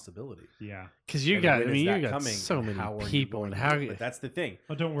that possibility? Yeah. because you And got. I when is mean, you that got coming, so and many how are you people, going and to how. do it? But that's the thing.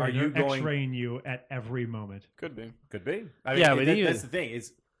 Oh, don't Are worry. you They're going- X-raying you at every moment. could be. Could be. Yeah, but even- that's the thing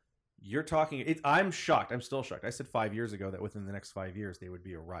is, You're talking. I'm shocked. I'm still shocked. I said 5 years ago that within the next 5 years there would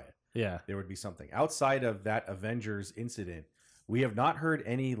be a riot. Yeah. There would be something outside of that Avengers incident. We have not heard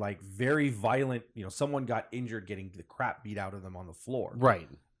any like very violent. Someone got injured, getting the crap beat out of them on the floor. Right.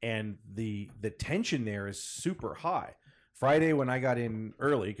 And the tension there is super high. Friday when I got in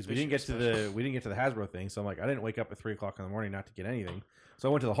early because we didn't get to the Hasbro thing, so I'm like I didn't wake up at 3:00 in the morning not to get anything. So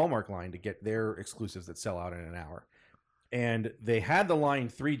I went to the Hallmark line to get their exclusives that sell out in an hour. And they had the line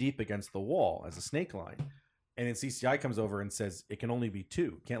 3 deep against the wall as a snake line. And then CCI comes over and says it can only be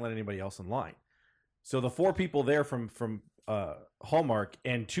 2. Can't let anybody else in line. So the 4 people there from Hallmark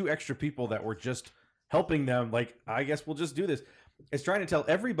and 2 extra people that were just helping them, like, I guess we'll just do this. It's trying to tell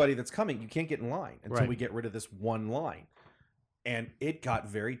everybody that's coming, you can't get in line until we get rid of this one line. And it got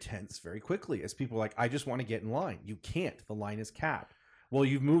very tense very quickly as people were like, I just want to get in line. You can't. The line is capped. Well,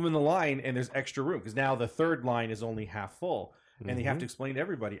 you've moved in the line and there's extra room because now the 3rd line is only half full. And they have to explain to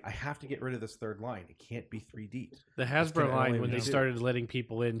everybody, I have to get rid of this 3rd line. It can't be 3 deep. The It's Hasbro gonna line, only when be they 2. started letting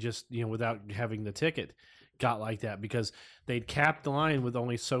people in just, without having the ticket, got like that because they'd capped the line with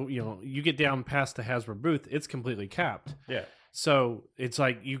only you get down past the Hasbro booth, it's completely capped. Yeah. So it's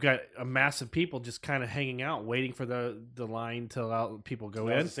like you got a mass of people just kind of hanging out, waiting for the line to allow people go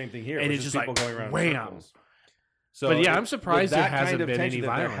That was in. the same thing here. And It it's was just people like, going around wham. in circles. So But yeah, I'm with surprised that there hasn't kind of been tension, any that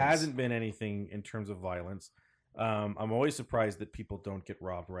violence. There hasn't been anything in terms of violence. I'm always surprised that people don't get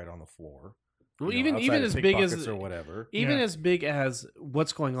robbed right on the floor. Well, you know, even outside as of big as pickpockets or whatever. Even Yeah. as big as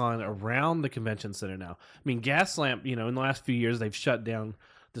what's going on around the convention center now. I mean, Gaslamp, in the last few years, they've shut down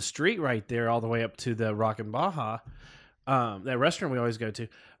the street right there all the way up to the Rock and Baja, that restaurant we always go to.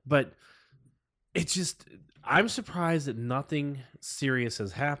 But it's just, I'm surprised that nothing serious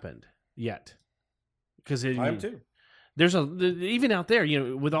has happened yet. Because I am too. there's even out there,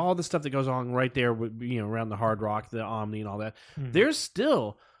 with all the stuff that goes on right there, with, around the Hard Rock, the Omni, and all that, Mhm. there's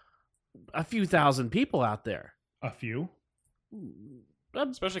still a few thousand people out there. A few.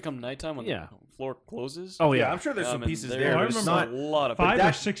 Especially come nighttime when Yeah. the floor closes. Oh Yeah, yeah, I'm sure there's some and pieces there- there. I But it's remember not a lot of 5 that-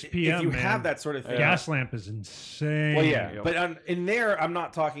 or 6 p.m. If you man, have that sort of thing. gas lamp is insane. Well, yeah, Yep. but in there, I'm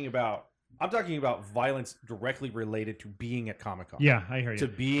talking about violence directly related to being at Comic-Con. Yeah, I hear you. To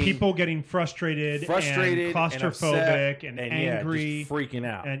being People getting frustrated, and upset, claustrophobic, and, and angry, just freaking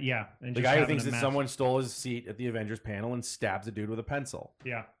out. and the just guy who having thinks a that mass- someone stole his seat at the Avengers panel and stabs a dude with a pencil.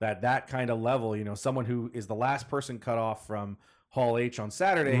 Yeah, That kind of level, someone who is the last person cut off from Hall H on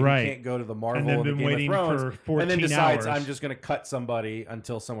Saturday, Right. who can't go to the Marvel and they've and the been Game waiting of Thrones, for 14 and then decides hours. I'm just going to cut somebody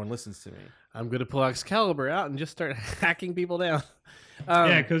until someone listens to me. I'm going to pull Excalibur out and just start hacking people down.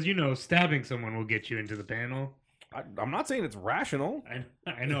 yeah, because stabbing someone will get you into the panel. I'm not saying it's rational.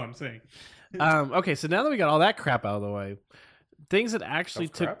 I know. I'm saying. Okay, so now that we got all that crap out of the way, things that actually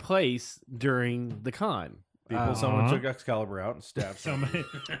Of took crap? place during the con. Someone took Excalibur out and stabbed someone.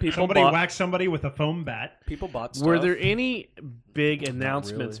 Somebody bought- whacked somebody with a foam bat. People bought stuff. Were there any big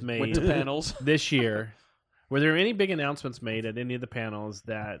announcements really. went made to panels? this year? Were there any big announcements made at any of the panels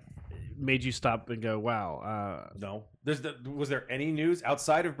that made you stop and go, "Wow"? No. Was there any news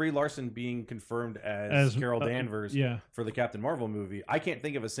outside of Brie Larson being confirmed as Carol Danvers Yeah. for the Captain Marvel movie? I can't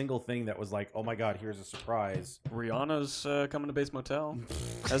think of a single thing that was like, oh my god, here's a surprise. Rihanna's coming to Base Motel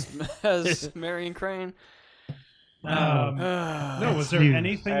as Marion Crane. No, was there News.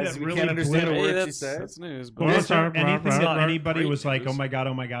 anything As that we really can't understand blew- a word she that's, says. that's news. But Well, Yes, was there anything It's that not anybody great was like, news. "Oh my god,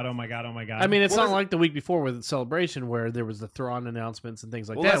 oh my god, oh my god, oh my god"? I mean, it's Well, not there's- like the week before with Celebration where there was the Thrawn announcements and things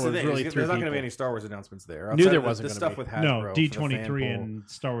like Well, that. that's Where the it thing. was really There's three not going to people. be any Star Wars announcements there. Knew Outside there of wasn't the gonna stuff be. with Hasbro. no, for the D23 fan poll. and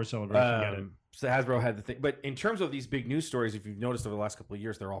Star Wars Celebration. Get it. So Hasbro had the thing, but in terms of these big news stories, if you've noticed over the last couple of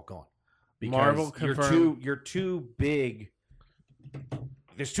years, they're all gone. Because Marvel confirmed. you're too big.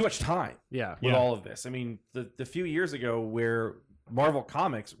 There's too much time Yeah. with Yeah. all of this. I mean, the few years ago where Marvel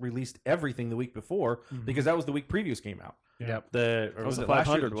Comics released everything the week before because that was the week previews came out. Yep. Or was was the it last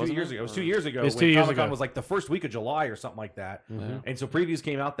year? 500, 2 wasn't years it? ago. It was Or- 2 years ago. It was when 2 years Comic-Con ago. was like the first week of July or something like that. Mm-hmm. And so previews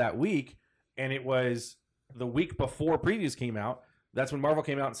came out that week, and it was the week before previews came out. That's when Marvel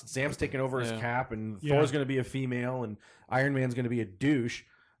came out and said Sam's taking over as Yeah. Cap, and Yeah. Thor's going to be a female, and Iron Man's going to be a douche.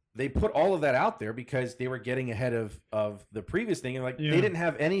 They put all of that out there because they were getting ahead of the previous thing, and Yeah. they didn't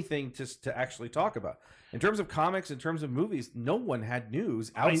have anything to actually talk about. In terms of comics, in terms of movies, no one had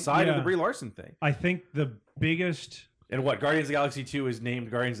news outside of the yeah. Brie Larson thing. I think the biggest And what Guardians of the Galaxy 2 is named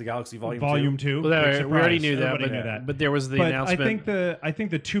Guardians of the Galaxy Volume 2. Volume 2. Well, big we already surprise. knew that, Everybody but, knew that. but there was the But announcement. I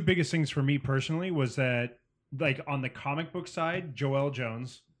think the two biggest things for me personally was that, like, on the comic book side, Joelle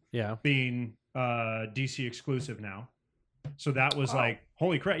Jones yeah. being DC exclusive now. So that was Wow. like,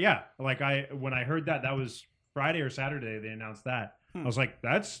 holy crap. Yeah. Like when I heard that was Friday or Saturday, they announced that. I was like,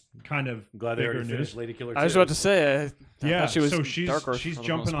 that's kind of I'm glad they bigger already news. finished Lady Killer 2. I was about to say, I Yeah, thought she was so she's Dark Horse she's for the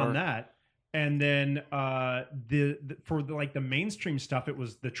jumping most on part. that, and then for the mainstream stuff, it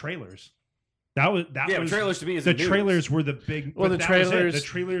was the trailers. That was trailers to me is the news. trailers were the big. Well, but the that was it.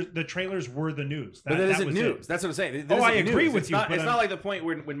 trailers- the trailers were the news. But that isn't was news. it. That's what I'm saying. Oh, I isn't agree news. with It's you, Not, but it's I'm- not like the point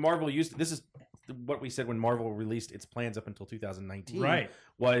when Marvel used. This is what we said when Marvel released its plans up until 2019. Right.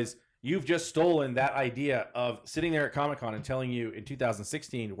 Was you've just stolen that idea of sitting there at Comic-Con and telling you in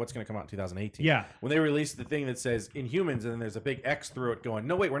 2016 what's going to come out in 2018. Yeah. When they released the thing that says Inhumans and then there's a big X through it going,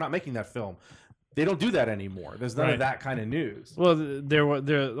 no, wait, we're not making that film. They don't do that anymore. There's none Right. of that kind of news. Well,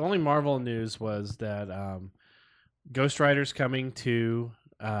 the only Marvel news was that Ghost Rider's coming to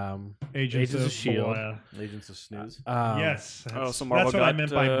Agents of S.H.I.E.L.D.. Blah. Agents of Snooze. Yes. Oh, so Marvel that's what got I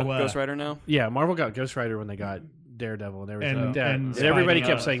meant by blah. Ghost Rider now. Yeah, Marvel got Ghost Rider when they got Daredevil and everything And- like that. and And everybody Spidey.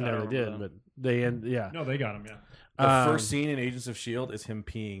 kept saying I no, don't they did, remember but they yeah. No, they got him. Yeah. The first scene in Agents of S.H.I.E.L.D. is him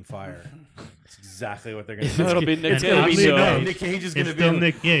peeing fire. That's exactly what they're going to do. That'll be Nick It's Cage. gonna be so- Nick Nick Cage is going It's to be still on-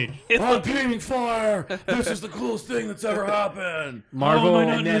 Nick Cage. I'm peeing fire. This is the coolest thing that's ever happened. Marvel. Oh my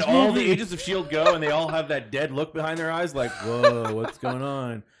God. And then this all the movie. Agents of S.H.I.E.L.D. go and they all have that dead look behind their eyes like, whoa, what's going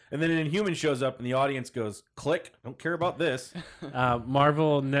on? And then an Inhuman shows up and the audience goes, click, don't care about this.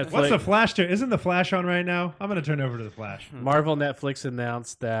 Marvel Netflix. What's the Flash do? Isn't the Flash on right now? I'm going to turn over to the Flash. Marvel Netflix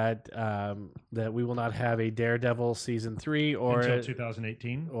announced that that we will not have a Daredevil season 3 Until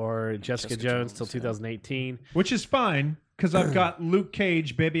 2018, or Jessica Jones till 2018. which is fine because I've got Luke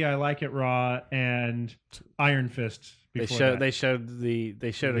Cage, Baby I Like It Raw, and Iron Fist. They Before showed that. they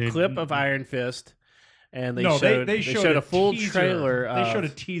showed a They- clip of Iron Fist, and they no, showed they showed a full teaser. trailer. They of, showed a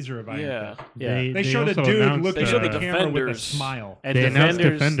teaser of Iron Yeah. Fist. yeah, They showed a also dude announced, looking They showed at the the camera with a Defenders. smile, and They announced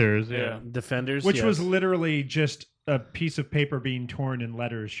Defenders, Defenders. Yeah. Defenders, which yes. was literally just a piece of paper being torn and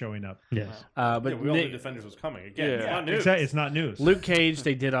letters showing up. Yes. but Yeah, we all knew Nick- Defenders was coming. Again, Yeah. it's not news. It's not news. Luke Cage,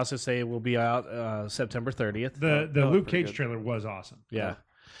 they did also say it will be out September 30th. the Oh, Luke pretty Cage good. trailer was awesome. Yeah.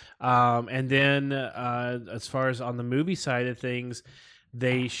 And then as far as on the movie side of things,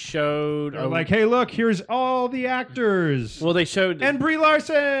 they showed They're like, hey, look, here's all the actors. well, they showed And Brie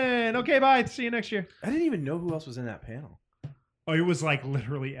Larson. Okay, bye. See you next year. I didn't even know who else was in that panel. Oh, it was like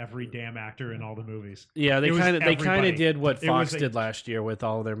literally every damn actor in all the movies. yeah, they it was kind of everybody. did what It Fox was a- did last year with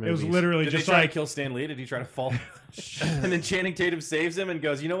all their It movies. was literally Did just they try like to kill Stan Lee? Did he try to fall? And then Channing Tatum saves him and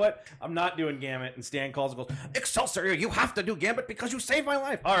goes, you know what? I'm not doing Gambit. And Stan calls and goes, Excelsior, you have to do Gambit because you saved my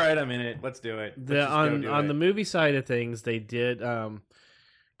life. All right, I'm in it. Let's do it. Let's The, just go on do on it. the movie side of things, they did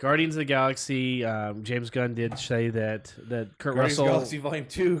Guardians of the Galaxy. James Gunn did say that Kurt Guardians of the Russell Galaxy Volume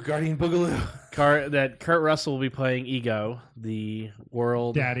 2, Guardian Boogaloo. that Kurt Russell will be playing Ego, the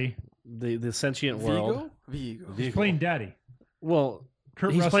world, Daddy. the sentient world. Vigo. He's playing Daddy. Well,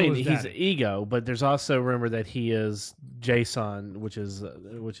 Kurt he's Russell playing is he's Daddy. Ego, but there's also rumor that he is Jason, which is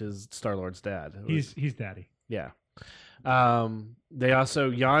Star Lord's dad. He's Daddy. yeah. They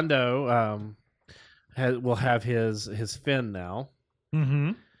also Yondo will have his fin now,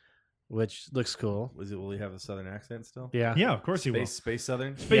 Mm-hmm. which looks cool. Will he have a southern accent still? Yeah. Yeah, of course he will. Space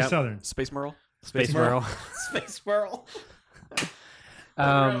Southern? Space Yep. Southern. Space Merle. Space Merle. Space Merle. I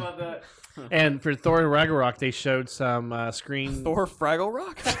forgot Um, about that. and for Thor Ragnarok, they showed some screen. Thor Fraggle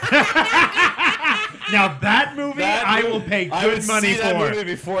Rock. Now that movie, I will pay I good would money see that for. movie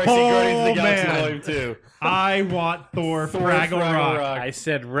before I see Guardians of the Galaxy man. Volume 2. I want Thor Thor Fraggle Rock. I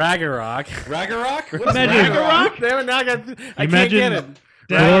said Ragnarok. Ragnarok? What's Imagine- Ragnarok? They were not gonna. I can't Imagine- get it.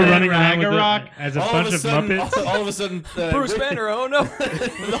 Thor Dad, running around with Ragnarok. as a All bunch of a of sudden, Muppets. all of a sudden, Bruce Banner. Oh no!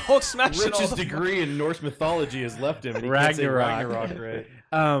 The Hulk smashing all Rich's the degree in Norse mythology has left him. And he can't say Ragnarok. Ragnarok,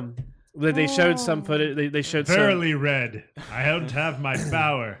 right? They showed some footage. They showed some. Verily red. I don't have my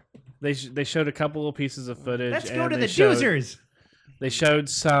power. They showed a couple of pieces of footage. Let's and go to they the showed- Doozers. They showed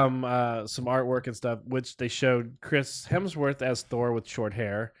some artwork and stuff, which they showed Chris Hemsworth as Thor with short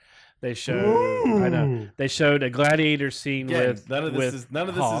hair. They showed I know they showed a gladiator scene Again, with none of with this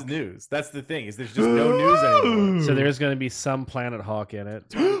is Hawk. news. That's the thing. Is there's just no news anymore. So there's going to be some Planet Hawk in it.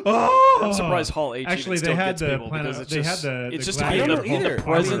 Oh, I'm surprised Hall H Actually, even they still had gets the people planet- because it's they just, had the it's just gladiator to be Hall the either.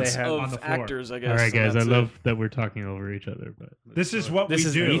 presence They had on of the floor. actors, I guess. All right, guys. I That's it. love that we're talking over each other, but This is what This we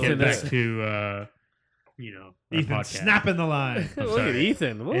is do. Ethan. get This- back to our Ethan, podcast. snapping the line. I'm Look at sorry.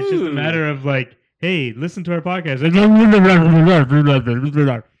 Ethan. It's just a Woo. matter of like, hey, listen to our podcast. It's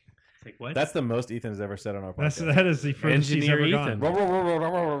like what? That's the most Ethan's ever said on our That's podcast. that is the furthest he's Engineer ever Ethan.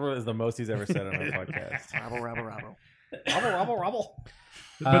 gone. Is the most he's ever said on our podcast.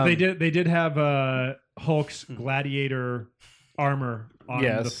 But they did have Hulk's gladiator armor on the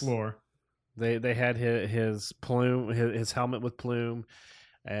Yes. floor. They had his plume, his helmet with plume,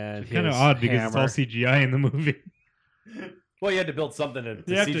 and kind of his odd because it's hammer. all CGI in the movie. Well, you had to build something to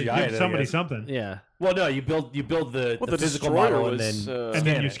You have to CGI give it, I somebody guess. something. Yeah. Well, no, you build the Well, the physical destroyer model was, and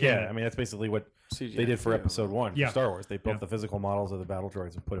then you it. scan Yeah, it. I mean that's basically what CGI they did for too. Episode 1 Yeah. for Star Wars. They built Yeah. the physical models of the battle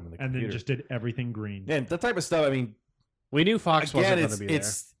droids and put them in the And computer. then just did everything green. and the type of stuff. I mean, We knew Fox again, wasn't going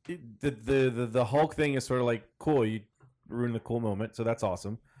it's to be there. it's the Hulk thing is sort of like cool. You ruin the cool moment, so that's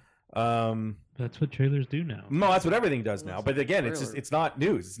awesome. That's what trailers do now. No, that's what everything does now. But again, Trailer. it's not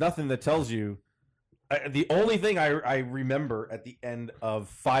news. It's nothing that tells you. The only thing I remember at the end of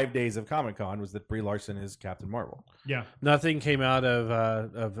 5 days of Comic Con was that Brie Larson is Captain Marvel. Yeah. Nothing came out of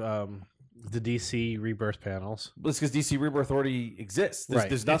the DC Rebirth panels. It's because DC Rebirth already exists. There's, Right.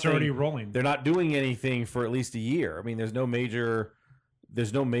 there's It's nothing. already rolling. They're not doing anything for at least a year. I mean, there's no major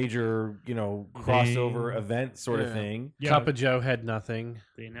crossover event sort of Yeah. thing. Yeah. Cup of Joe had nothing.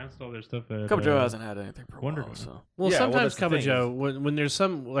 They announced all their stuff at Cup of Joe hasn't had anything for a Wonder while, Woman. so Well, Yeah, well, sometimes that's the Cup of thing Joe, when there's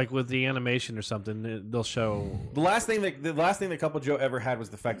some, like with the animation or something, they'll show. The last thing that Couple Joe ever had was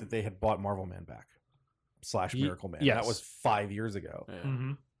the fact that they had bought Marvel Man back / Miracle Man. yes. That was 5 years ago. yeah.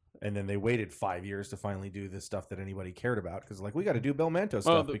 Mm-hmm. And then they waited 5 years to finally do the stuff that anybody cared about because like we got to do Bill Manto Well,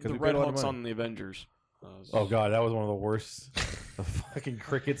 stuff the, because the we Red paid a lot of Hulk's money. on the Avengers. Oh god, that was one of the worst. The fucking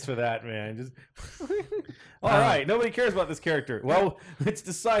crickets for that, man. Just all right, nobody cares about this character. Well, it's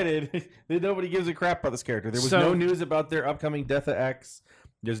decided that nobody gives a crap about this character. There was So- no news about their upcoming Death of X.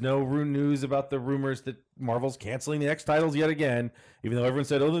 There's no news about the rumors that Marvel's canceling the X titles yet again. Even though everyone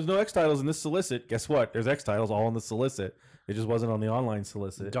said, "Oh, there's no X titles in this solicit." Guess what? There's X titles all in the solicit. It just wasn't on the online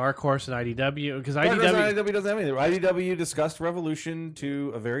solicit. Dark Horse and IDW, because Dark Horse IDW. IDW doesn't have anything. IDW discussed Revolution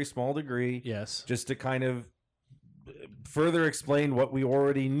to a very small degree. Yes. Just to kind of further explain what we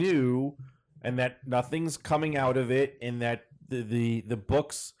already knew, and that nothing's coming out of it, and that the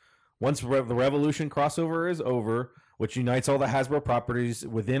books, once the Revolution crossover is over, which unites all the Hasbro properties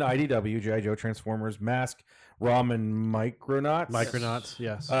within IDW, G.I. Joe, Transformers, Mask, ROM, and Micronauts. Micronauts,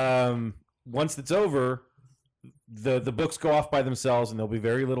 yes. Once it's over, the books go off by themselves, and there'll be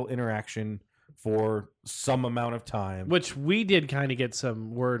very little interaction for some amount of time. Which we did kind of get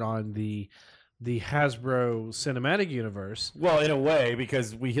some word on the Hasbro cinematic universe. Well, in a way,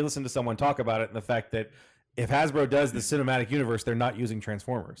 because we listened to someone talk about it, and the fact that if Hasbro does the cinematic universe, they're not using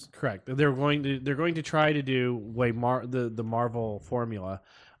Transformers. Correct. They're going to try to do the Marvel formula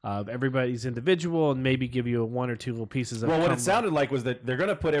of everybody's individual and maybe give you one or two little pieces of. Well, what it sounded like was that they're going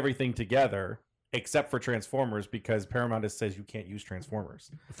to put everything together except for Transformers because Paramount just says you can't use Transformers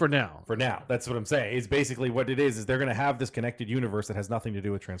for now. for now. That's what I'm saying. It's basically what it is they're going to have this connected universe that has nothing to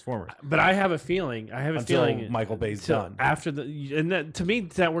do with Transformers But I have a feeling. until Michael Bay's till done. after and that, to me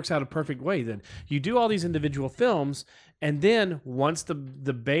that works out a perfect way. Then you do all these individual films, and then once the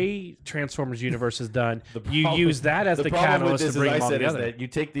Bay Transformers universe is done, you problem- use that as the, problem with catalyst this, to bring as them I all said, together. is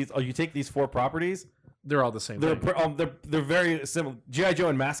that you take these four properties. They're all the same They're thing, they're very similar. G.I. Joe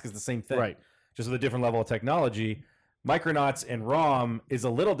and Mask is the same thing, right? just with a different level of technology. Micronauts and ROM is a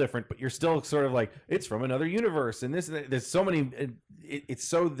little different, but you're still sort of like it's from another universe. And there's so many. It's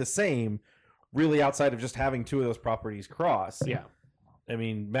so the same, really, outside of just having two of those properties cross. Yeah. I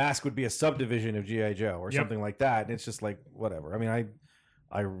mean, Mask would be a subdivision of GI Joe or Yep. something like that, and it's just like whatever. I mean,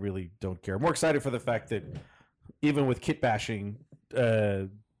 I really don't care. I'm more excited for the fact that even with kit bashing,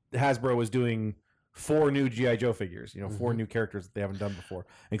 Hasbro was doing 4 new GI Joe figures. 4 new characters that they haven't done before,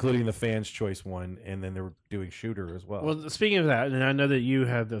 including the fans' choice one, and then they were doing Shooter as well. Well, speaking of that, and I know that you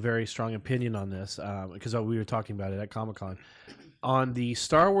have a very strong opinion on this because we were talking about it at Comic-Con. On the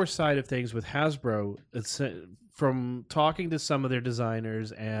Star Wars side of things with Hasbro, it's from talking to some of their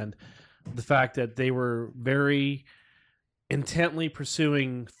designers and the fact that they were very intently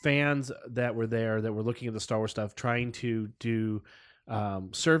pursuing fans that were there that were looking at the Star Wars stuff, trying to do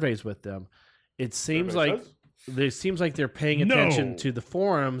surveys with them. It seems like they're paying attention No. to the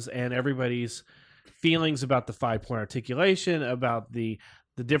forums and everybody's feelings about the 5-point articulation, about the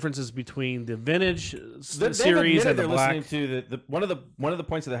differences between the vintage They've series admitted and the they're black. listening to the one of the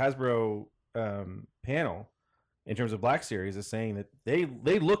points of the Hasbro panel in terms of Black Series is saying that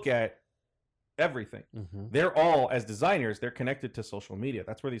they look at everything. Mhm. They're all, as designers, they're connected to social media.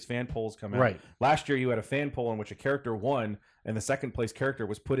 That's where these fan polls come out. Right. Last year, you had a fan poll in which a character won, and the second place character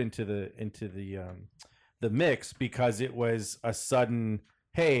was put into the mix because it was a sudden,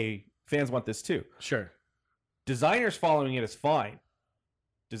 hey, fans want this too. Sure. Designers following it is fine.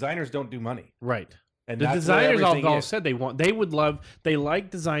 Designers don't do money, Right. and The that's designers where everything all is. said they like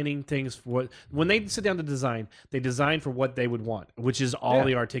designing things for when they sit down to design, they design for what they would want, which is all Yeah.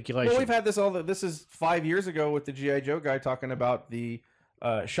 the articulation. Well, we've had this is 5 years ago with the G.I. Joe guy talking about the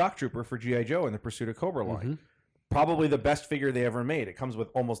shock trooper for G.I. Joe in the Pursuit of Cobra line. probably the best figure they ever made. It comes with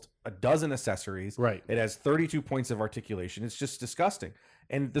almost a dozen accessories. Right. It has 32 points of articulation. It's just disgusting.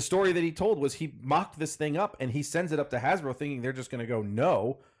 And the story that he told was he mocked this thing up and he sends it up to Hasbro thinking they're just going to go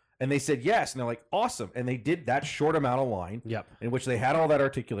no. And they said yes. And they're like, awesome. And they did that short amount of line Yep. in which they had all that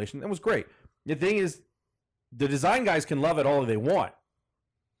articulation. It was great. The thing is, the design guys can love it all they want.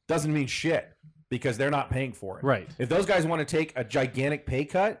 Doesn't mean shit because they're not paying for it. Right. If those guys want to take a gigantic pay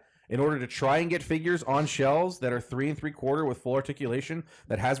cut in order to try and get figures on shelves that are 3 3/4 with full articulation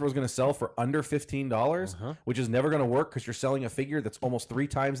that Hasbro's going to sell for under $15, which is never going to work because you're selling a figure that's almost 3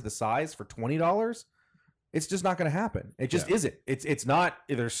 times the size for $20, it's just not going to happen. It just isn't. It's not.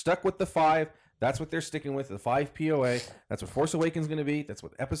 They're stuck with the 5. That's what they're sticking with, the 5 POA. That's what Force Awakens is going to be. That's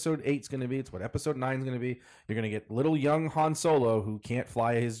what Episode 8 is going to be. It's what Episode 9 is going to be. You're going to get little young Han Solo who can't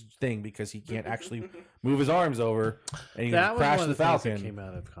fly his thing because he can't actually move his arms over, and he That was crash one the of the things that Falcon. came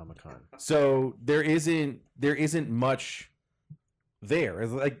out of Comic-Con. So there isn't much there.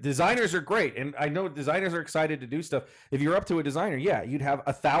 Like, designers are great, and I know designers are excited to do stuff. If you're up to a designer, yeah, you'd have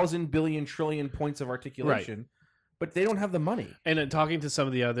 1,000 billion trillion points of articulation, but they don't have the money. And talking to some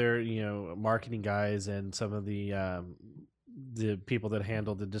of the other, marketing guys and some of the people that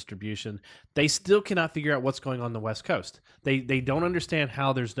handle the distribution, they still cannot figure out what's going on the West Coast. They don't understand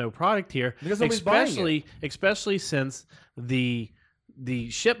how there's no product here, Because nobody's buying especially since the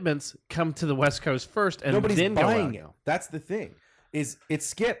shipments come to the West Coast first and Nobody's then buying go it. out. That's the thing. Is it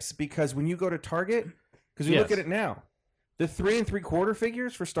skips because when you go to Target, because you look Yes. at it now, the 3 3/4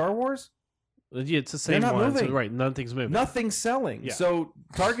 figures for Star Wars, Yeah, it's the same not one. So, moving. right, nothing's moving. nothing's selling. Yeah. So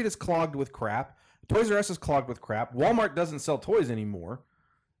Target is clogged with crap. Toys R Us is clogged with crap. Walmart doesn't sell toys anymore,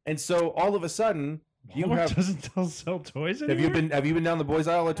 and so all of a sudden you Walmart doesn't sell toys anymore? have you been down the boys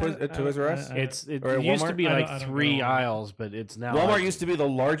aisle at Toys R Us? It Or at used to Walmart? be I like don't 3 know. aisles, but it's now Walmart like- used to be the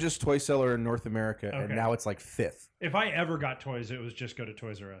largest toy seller in North America, and Okay. now it's like 5th. If I ever got toys, it was just go to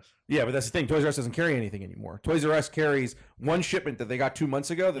Toys R Us. Yeah, but that's the thing. Toys R Us doesn't carry anything anymore. Toys R Us carries one shipment that they got 2 months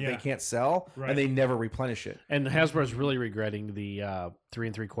ago that they Yeah. can't sell, Right. and they never replenish it. And Hasbro's really regretting the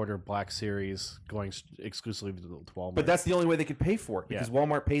 3 3/4 Black Series going exclusively to Walmart. But that's the only way they could pay for it because Yeah.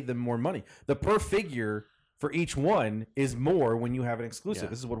 Walmart paid them more money. The per figure for each one is more when you have an exclusive. Yeah.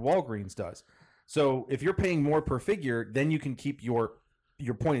 This is what Walgreens does. So if you're paying more per figure, then you can keep your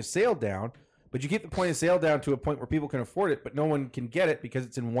point of sale down. But you keep the point of sale down to a point where people can afford it, but no one can get it because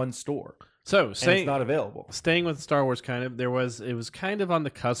it's in one store so and it's not available. staying with Star Wars, it was kind of on the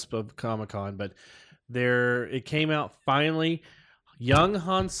cusp of Comic-Con, but it came out finally. Young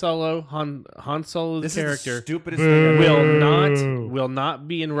Han Solo, Han Solo's This is the character stupidest thing I've ever heard. will not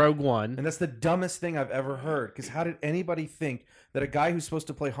be in Rogue One. And that's the dumbest thing I've ever heard. Because how did anybody think that a guy who's supposed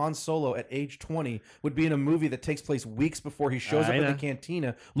to play Han Solo at age 20 would be in a movie that takes place weeks before he shows up I in the know.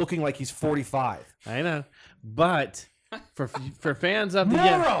 cantina looking like he's 45? I know, but for fans of the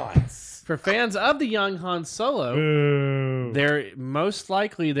Morons! for fans of the young Han Solo, Boo. they're most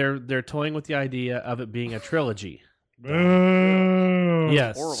likely they're toying with the idea of it being a trilogy. Boo.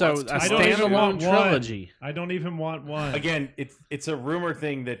 Yes, Horrible. so a That's I don't even want standalone one. trilogy. I don't even want one. Again, it's a rumor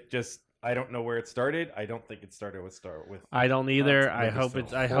thing that just I don't know where it started. I don't think it started with I don't either. That's I hope maybe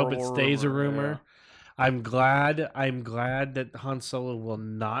it. so. I hope it Horrible stays a rumor, rumor. I'm glad that Han Solo will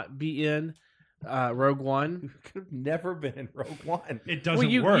not be in Rogue One. could have never been in Rogue One. It doesn't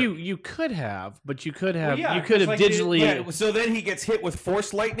Well, work. you could have, but you could have yeah, you could have it's like digitally. Yeah, so then he gets hit with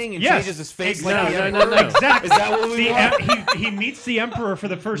Force lightning and Yes, changes his face exactly. like the No, no, Emperor? no. Exactly. Is that what we The want? he meets the Emperor for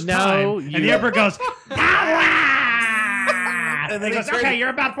the first No, time, and the you- Emperor goes, And he then goes, he turns- okay, you're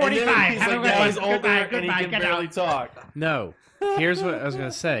about and then 45. he's Have a like, good now one. he's older Goodbye, and he goodbye, can get barely out." talk. No, here's what I was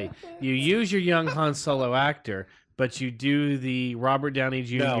gonna say. You use your young Han Solo actor, but you do the Robert Downey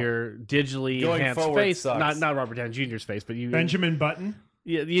Jr. digitally Going enhanced forward face. sucks. Not Robert Downey Jr.'s face, but you. Benjamin Button.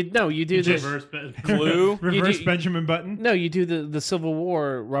 You do this. Glue. Reverse do- Benjamin Button. No, you do the Civil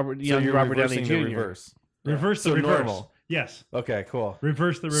War young you're Robert Downey reversing Jr. the reverse. Reverse the So reverse. normal. Yes. Okay, cool.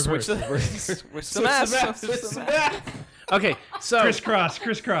 Reverse the reverse. Switch the some ass. Switch some ass. Okay, so Crisscross.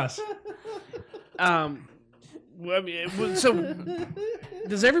 well, I mean, so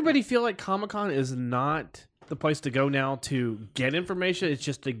does everybody feel like Comic-Con is not the place to go now to get information? It's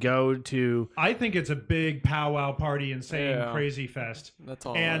just to go to. I think it's a big powwow party, insane, Yeah. crazy fest. That's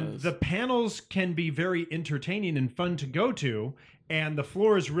all. And it is. the panels can be very entertaining and fun to go to. And the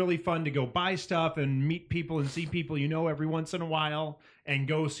floor is really fun to go buy stuff and meet people and see people you know every once in a while and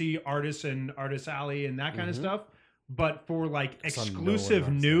go see artists and Artist Alley and that kind of stuff. But for like saw no exclusive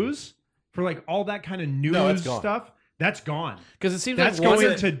one on news, for like all that kind of news No, it's gone. stuff, That's gone. Because it seems That's like going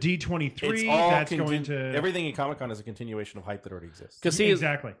one, to D23. It's all That's going to everything in Comic Con is a continuation of hype that already exists. because see,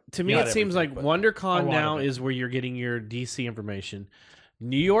 exactly. to me, Not it seems like everything, but a WonderCon lot now of it. is where you're getting your DC information.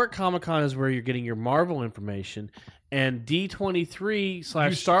 New York Comic Con is where you're getting your Marvel information, and D23 You /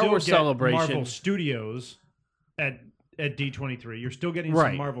 Star still Wars get Celebration. Marvel Studios at D23. You're still getting Right.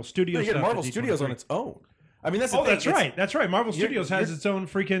 some Marvel No, Studios. you get stuff Marvel at Studios D23. on its own. I mean, that's the Oh, thing. that's It's- right. That's right. Marvel you're- Studios has you're- its own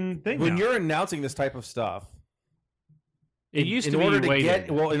freaking thing When now. you're announcing this type of stuff, It used in to be order to waiting. get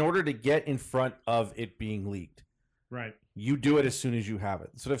in order to get in front of it being leaked, Right. you do it as soon as you have it.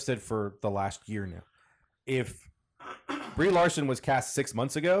 That's what I've said for the last year now. If Brie Larson was cast 6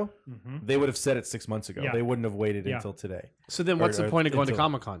 months ago, Mm-hmm. they would have said it 6 months ago. Yeah. They wouldn't have waited Yeah. until today. So then, what's Or- the point of going to until-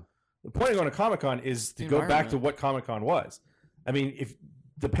 Comic Con? The point of going to Comic Con is to The go back to environment. what Comic Con was. I mean, if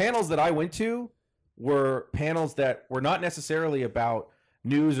the panels that I went to were panels that were not necessarily about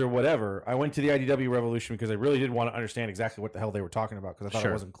news or whatever. I went to the IDW Revolution because I really did want to understand exactly what the hell they were talking about because I thought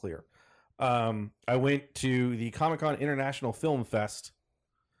Sure. it wasn't clear. I went to the Comic-Con International Film Fest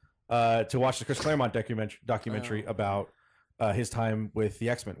to watch the Chris Claremont documentary about his time with the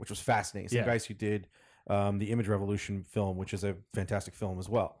X-Men, which was fascinating. Same Yeah. guys who did the Image Revolution film, which is a fantastic film as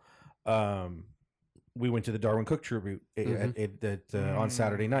well. We went to the Darwin Cook tribute on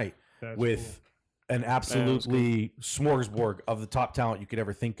Saturday night That's with an absolutely smorgasbord of the top talent you could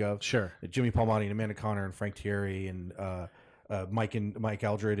ever think of. Sure. Jimmy Palmiotti and Amanda Connor and Frank Thierry and Mike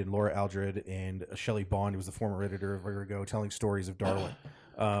Aldred and Laura Aldred and Shelley Bond, who was the former editor of Vertigo, telling stories of Darwin.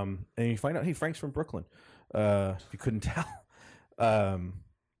 And you find out, hey, Frank's from Brooklyn. If you couldn't tell.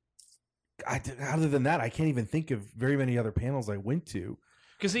 Other than that, I can't even think of very many other panels I went to.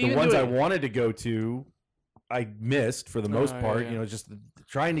 Because The ones I wanted to go to, I missed for the most yeah, part. yeah. You know, just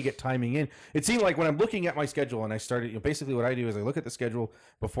trying to get timing in. It seemed like when I'm looking at my schedule and I started, basically what I do is I look at the schedule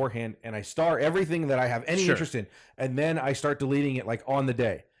beforehand and I star everything that I have any Sure. interest in, and then I start deleting it like on the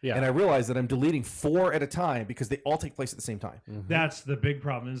day. Yeah. And I realize that I'm deleting 4 at a time because they all take place at the same time. That's the big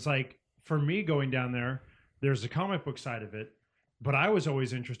problem. It's like for me going down there, there's the comic book side of it, but I was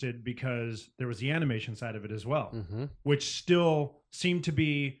always interested because there was the animation side of it as well, Mm-hmm. which still seemed to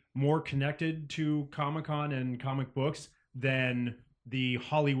be more connected to Comic-Con and comic books than the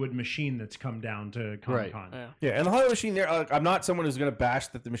Hollywood machine that's come down to Comic-Con. Yeah. Yeah, and the Hollywood machine there, I'm not someone who's going to bash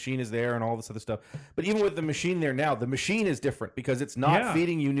that the machine is there and all this other stuff. But even with the machine there now, the machine is different because it's not Yeah.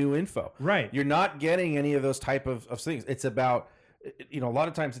 feeding you new info. Right. You're not getting any of those type of things. It's about, a lot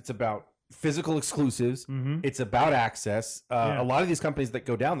of times it's about physical exclusives. Mm-hmm. It's about access. Yeah. A lot of these companies that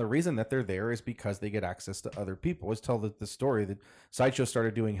go down, the reason that they're there is because they get access to other people. I always tell the story that Sideshow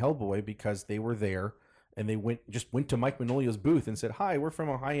started doing Hellboy because they were there and they went to Mike Manoglia's booth and said, "Hi, we're from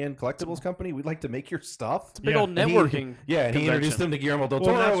a high-end collectibles company. We'd like to make your stuff." Big Yeah. old And he- networking. yeah, and he introduced them to Guillermo del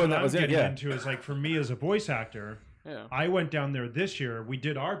Toro, Well, that's what and that I'm was it. getting Yeah, into is like for me as a voice actor, Yeah. I went down there this year. We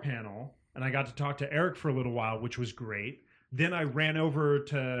did our panel, and I got to talk to Eric for a little while, which was great. Then I ran over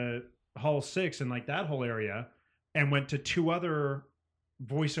to Hall 6 and like that whole area and went to 2 other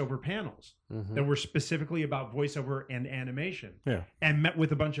voiceover panels Mm-hmm. that were specifically about voiceover and animation. Yeah. And met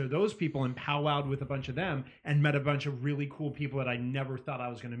with a bunch of those people and powwowed with a bunch of them and met a bunch of really cool people that I never thought I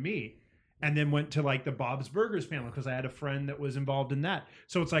was going to meet. And then went to like the Bob's Burgers panel because I had a friend that was involved in that.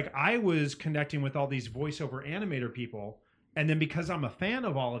 So it's like I was connecting with all these voiceover animator people. And then because I'm a fan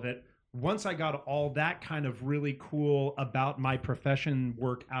of all of it, once I got all that kind of really cool about my profession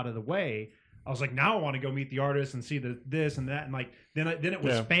work out of the way, I was like, now I want to go meet the artists and see this and that. And like, then it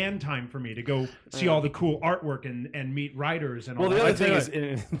was Yeah. fan time for me to go see Yeah. all the cool artwork and meet writers and all Well, the that. other thing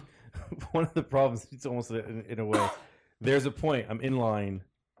is, one of the problems, it's almost in a way, there's a point, I'm in line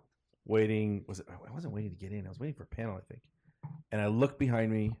waiting. I wasn't waiting to get in. I was waiting for a panel, I think. And I look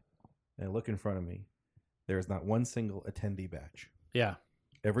behind me and I look in front of me. There is not one single attendee badge. Yeah.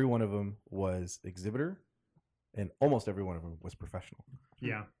 Every one of them was exhibitor and almost every one of them was professional.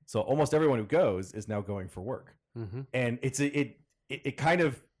 Yeah. So almost everyone who goes is now going for work. Mm-hmm. And it kind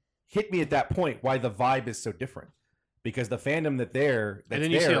of hit me at that point why the vibe is so different. Because the fandom that's And then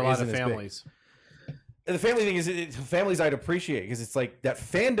you see there a lot isn't of as big. families. And the family thing is, families I'd appreciate because it's like that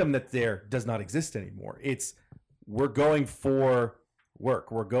fandom that's there does not exist anymore. It's we're going for work.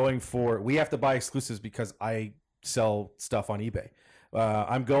 We have to buy exclusives because I sell stuff on eBay.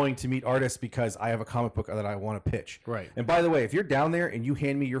 I'm going to meet artists because I have a comic book that I want to pitch. Right. And by the way, if you're down there and you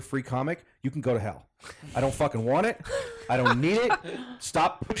hand me your free comic, you can go to hell. I don't fucking want it. I don't need it.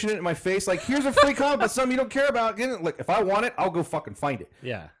 Stop pushing it in my face. Like, here's a free comic, but something you don't care about. Look, if I want it, I'll go fucking find it.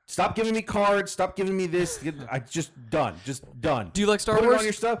 Yeah. Stop giving me cards. Stop giving me this. I just done. Do you like Star Put Wars? it on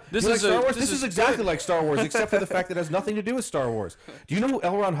your stuff. This Do you is like Star a- Wars? this This is is exactly good. like Star Wars, except for the fact that it has nothing to do with Star Wars. Do you know who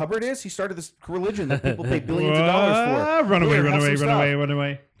L. Ron Hubbard is? He started this religion that people pay billions of dollars for. Run away, Here, run have away, some run stuff. away, run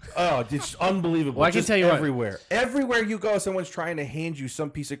away. Oh, it's unbelievable. Well, I can Just tell you what. everywhere you go, someone's trying to hand you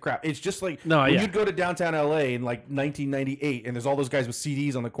some piece of crap. It's just like No, when yeah. you'd go to downtown LA in like 1998, and there's all those guys with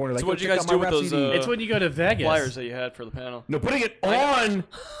CDs on the corner. Like, So what'd "Yo, you check guys out my do with rap those, CD." It's when you go to Vegas. Flyers that you had for the panel. No, putting it on.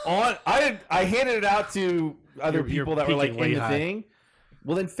 I handed it out to other You're people that were like peaking way in the high. thing.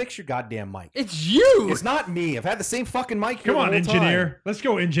 Well, then fix your goddamn mic. It's you. It's not me. I've had the same fucking mic here Come on, the whole time. engineer. Let's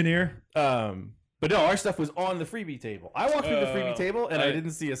go, engineer. But no, our stuff was on the freebie table. I walked through the freebie table and I I- didn't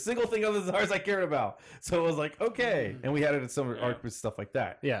see a single thing other than ours I cared about. So it was like, okay. And we had it at some art with stuff like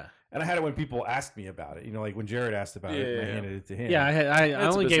that. Yeah. And I had it when people asked me about it. You know, like when Jared asked about it, and I Yeah. handed it to him. Yeah, I It's a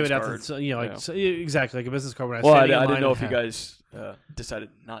only gave it business out to card. so, you know, like Yeah. so, exactly like a business card. When I was Well, I standing in didn't line know and if you had- guys decided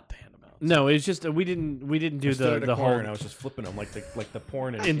not to hand them out. No, it's just we didn't do I stood the in a the corner whole and I was just flipping them like the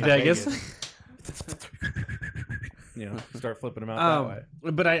porn in Vegas. You know, start flipping them out that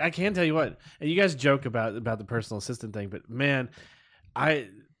way. But I can tell you what, and you guys joke about the personal assistant thing, but man, You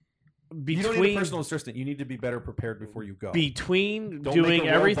don't need a between personal assistant. You need to be better prepared before you go. between Don't doing make a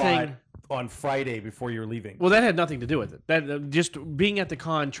everything. robot on Friday before you're leaving. Well, that had nothing to do with it. That just being at the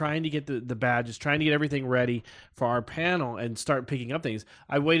con, trying to get the badges, trying to get everything ready for our panel, and start picking up things.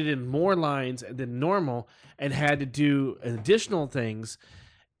 I waited in more lines than normal and had to do additional things,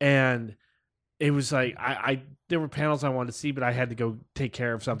 and it was like I there were panels I wanted to see, but I had to go take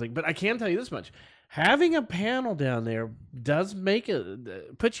care of something. But I can tell you this much: having a panel down there does make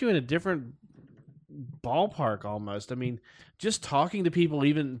it put you in a different ballpark almost. I mean, just talking to people,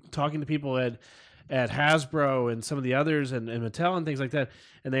 even talking to people at Hasbro and some of the others and Mattel and things like that,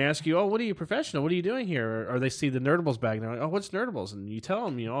 and they ask you, "Oh, what are you professional? What are you doing here?" Or they see the Nerdables bag and they're like, "Oh, what's Nerdables?" And you tell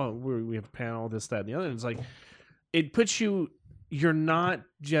them, you know, "Oh, we have a panel, this, that, and the other." And it's like it puts you. You're not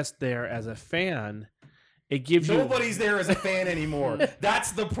just there as a fan. It gives you. Nobody's there as a fan anymore.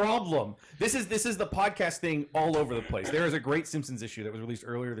 That's the problem. This is the podcast thing all over the place. There is a great Simpsons issue that was released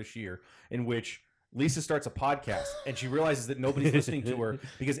earlier this year in which Lisa starts a podcast and she realizes that nobody's listening to her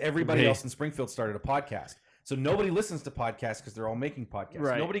because everybody Right. else in Springfield started a podcast. So nobody listens to podcasts because they're all making podcasts.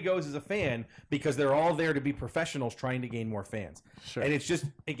 Right. Nobody goes as a fan because they're all there to be professionals trying to gain more fans. Sure. And it's just,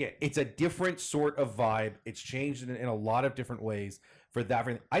 again, it's a different sort of vibe. It's changed in a lot of different ways for that.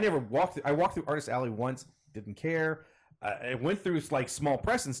 I walked through Artist Alley once, didn't care. I went through like small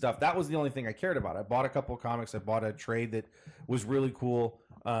press and stuff. That was the only thing I cared about. I bought a couple of comics. I bought a trade that was really cool.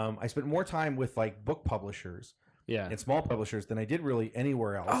 I spent more time with like book publishers yeah. and small publishers than I did really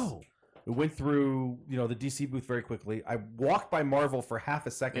anywhere else. Oh. We went through, the DC booth very quickly. I walked by Marvel for half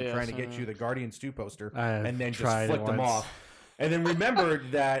a second Yeah, trying to so- get you the Guardians 2 poster I have and then just tried it flicked them once. off. And then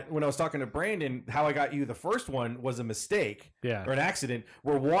remembered that when I was talking to Brandon, how I got you the first one was a mistake Yeah. or an accident.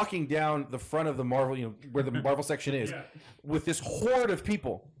 We're walking down the front of the Marvel, where the Marvel section is, with this horde of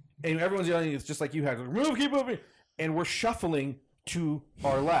people. And everyone's yelling, it's just like you had, move, keep moving. And we're shuffling to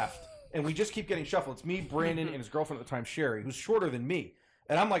our left. And we just keep getting shuffled. It's me, Brandon, and his girlfriend at the time, Sherry, who's shorter than me.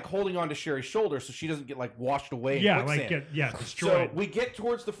 And I'm like holding on to Sherry's shoulder so she doesn't get like washed away. in Yeah, quicksand. like destroyed. So we get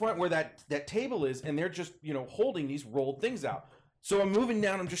towards the front where that table is, and they're just holding these rolled things out. So I'm moving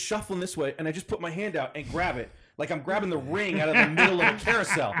down. I'm just shuffling this way, and I just put my hand out and grab it, like I'm grabbing the ring out of the middle of a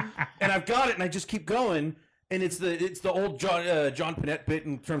carousel. And I've got it, and I just keep going. And it's the old John Panette bit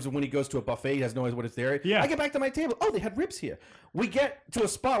in terms of when he goes to a buffet, he has no idea what it's there. Yeah. I get back to my table. Oh, they had ribs here. We get to a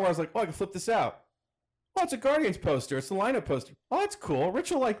spot where I was like, oh, I can flip this out. Oh, it's a Guardians poster. It's the lineup poster. Oh, that's cool.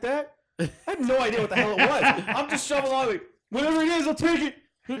 Rich will like that. I had no idea what the hell it was. I'm just shoveling on like, whatever it is, I'll take it.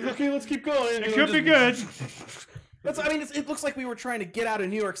 Okay, let's keep going. It could be good. It looks like we were trying to get out of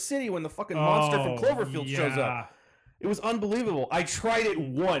New York City when the fucking monster from Cloverfield shows up. It was unbelievable. I tried it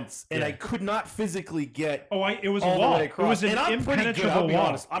once, and Yeah. I could not physically get It was a all the wall. way It across. was an And I'm pretty good. I'll impenetrable be wall.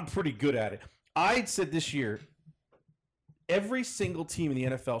 honest. I'm pretty good at it. I said this year, every single team in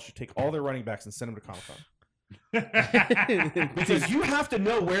the NFL should take all their running backs and send them to Comic-Con. Because you have to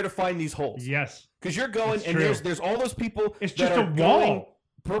know where to find these holes. Yes. Because you're going, It's and true. there's all those people It's that just are a wall. going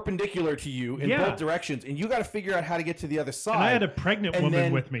perpendicular to you in Yeah. both directions, and you got to figure out how to get to the other side. And I had a pregnant And woman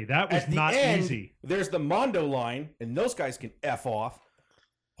then with me. That was At the not end, easy. There's the Mondo line, and those guys can F off.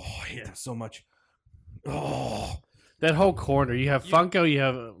 Oh, I hate them so much. Oh. That whole corner. You have Funko, you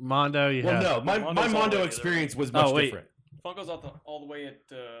have Mondo, you Well, have. no, my Mondo's all Mondo the way experience was much Oh, wait. different. Funko's all the way at.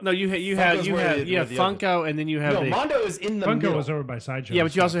 No, you Funko's have where the Funko, and then you have No, the Mondo is in the Funko middle. was over by Sideshow. yeah,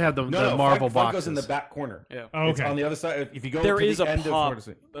 but you also have the no, Marvel Funko's boxes. in the back corner. Yeah. Oh, It's okay. on the other side. If you go There to is the a end pop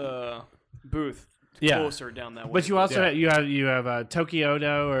of booth Yeah. closer down that way. But you also Yeah. you have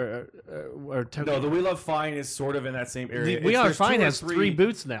Tokyodo or Tokyo. No, the We Love Fine is sort of in that same area. We Are There's Fine two or has three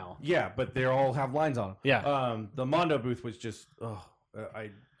booths now. Yeah, but they all have lines on them. Yeah. The Mondo booth was just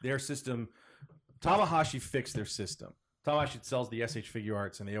their system. Tamahashi fixed their system. Tamahashi sells the SH Figure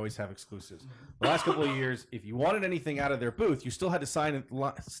Arts, and they always have exclusives. The last couple of years, if you wanted anything out of their booth, you still had to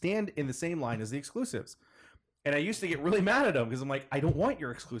stand in the same line as the exclusives. And I used to get really mad at them because I'm like, I don't want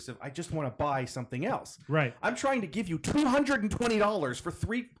your exclusive. I just want to buy something else. Right. I'm trying to give you $220 for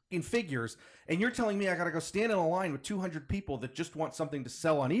 3 figures, and you're telling me I got to go stand in a line with 200 people that just want something to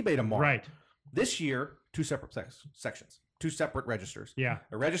sell on eBay tomorrow. Right. This year, 2 separate sections, 2 separate registers. Yeah.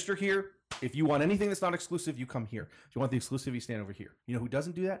 A register here. If you want anything that's not exclusive, you come here. If you want the exclusive, you stand over here. You know who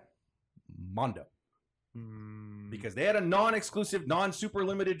doesn't do that? Mondo. Because they had a non-exclusive, non-super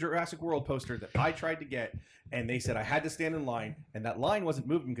limited Jurassic World poster that I tried to get, and they said I had to stand in line, and that line wasn't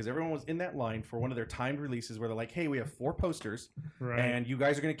moving because everyone was in that line for one of their timed releases where they're like, hey, we have 4 posters, Right. and you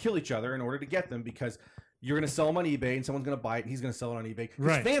guys are going to kill each other in order to get them because you're going to sell them on eBay, and someone's going to buy it, and he's going to sell it on eBay. Because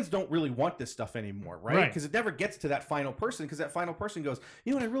Right. fans don't really want this stuff anymore, right? Right. Because it never gets to that final person, because that final person goes,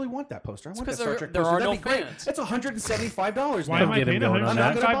 you know what, I really want that poster. I want that 'cause Star there- Trek there poster. are That'd no be great. fans. It's $175 Why now. am I Get him paying going on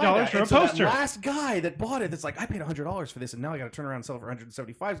that. $175 for a And so poster? That last guy that bought it, that's like, I paid $100 for this, and now I got to turn around and sell it for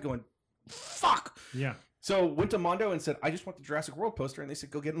 $175. Is going, fuck. Yeah. So went to Mondo and said, I just want the Jurassic World poster, and they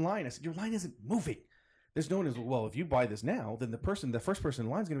said, go get in line. I said, your line isn't moving. There's no one who's, well, if you buy this now, then the first person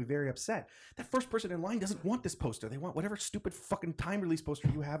in line is going to be very upset. That first person in line doesn't want this poster. They want whatever stupid fucking time release poster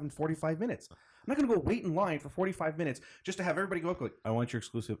you have in 45 minutes. I'm not going to go wait in line for 45 minutes just to have everybody go up like, I want your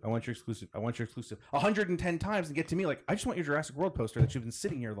exclusive. I want your exclusive. I want your exclusive 110 times and get to me like, I just want your Jurassic World poster that you've been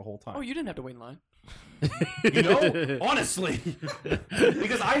sitting here the whole time. Oh, you didn't have to wait in line. You know, honestly,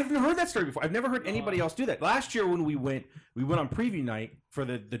 because I've heard that story before. I've never heard anybody else do that. Last year when we went on preview night for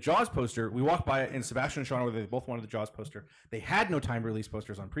the Jaws poster. We walked by it, and Sebastian and Sean, they both wanted the Jaws poster. They had no time release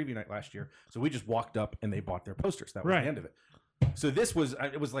posters on preview night last year, so we just walked up and they bought their posters. That was Right. the end of it. So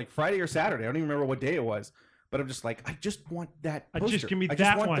it was like Friday or Saturday. I don't even remember what day it was. But I'm just like, I just want that poster. Just give me I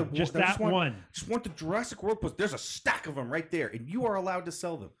that want one. Just that one. Just want the Jurassic World poster. There's a stack of them right there, and you are allowed to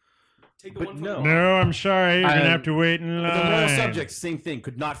sell them. Take the But one from no. the No, I'm sorry. You're gonna have to wait in But line. the Royal Subjects, same thing,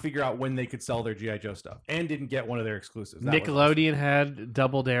 could not figure out when they could sell their G.I. Joe stuff and didn't get one of their exclusives. That was Nickelodeon had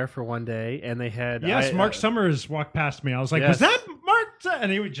Double Dare for one day, and they had Yes, Mark Summers walked past me. I was like, Yes. "Was that Mark?"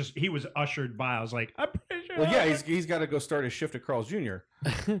 And he was ushered by. I was like, "I'm pretty sure." Well, yeah, he's got to go start his shift at Carl's Jr.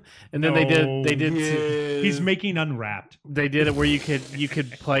 and then they did He's making Unwrapped. they did it where you could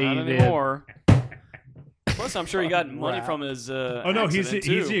play Not the anymore. Plus, I'm sure he got money Wow. from his. Oh no, he's accident,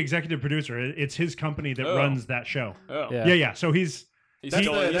 the too. executive producer. It's his company that Oh. runs that show. Oh. Yeah. Yeah. So he's He's That's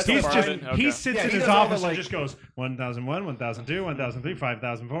still, the- he's that's still he's the just private? he Okay. sits Yeah, in he his does all the, office like- and just goes 1001, 1002, 1003,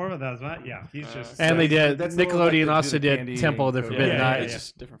 5004, 1005. Yeah, he's just and they did That's the little, like, Nickelodeon the also candy did and Temple of the Coke. Forbidden Yeah, Night. it's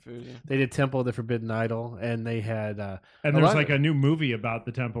just different food. Yeah. They did Temple of the Forbidden Idol, and they had and a there's lot- like a new movie about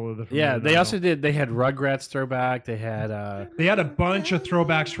the Temple of the yeah. Forbidden They Idol. also they had Rugrats throwback. They had They had a bunch of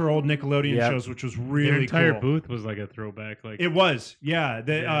throwbacks for old Nickelodeon Yep. shows, which was Their really entire cool. booth was like a throwback. Like It was, yeah.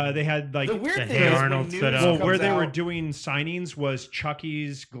 Yeah. They had like The weird the thing Hey is Arnold when news set up. well, comes where they were out- doing signings was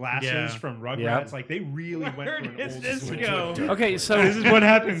Chucky's glasses Yeah. from Rugrats. Yep. Like they really went for an does old this school. go? okay. So this is what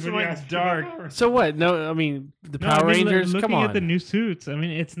happens It's when you like ask dark. so what? No, I mean the No, Power I mean, Rangers. Looking Come on. at the new suits, I mean,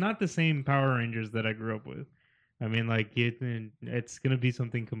 it's not the same Power Rangers that I grew up with. I mean, like it's gonna be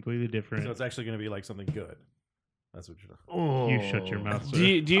something completely different. So it's actually going to be like something good. That's what you're. Oh, you shut your mouth. Sir. do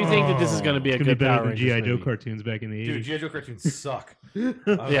you think that this is going to be a It's gonna good be better Power than Rangers GI Joe movie? cartoons back in the Dude, 80s. G.I. Joe cartoons suck.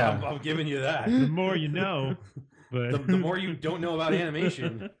 Yeah. I'm giving you that. The more you know, but The more you don't know about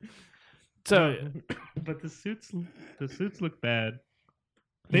animation. So but the suits look bad.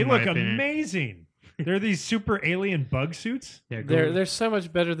 They in my look opinion. amazing. They're these super alien bug suits. Yeah, go, they're so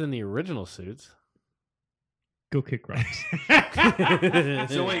much better than the original suits. go kick rocks.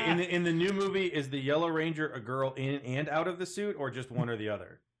 So wait, in the new movie, is the Yellow Ranger a girl in and out of the suit, or just one or the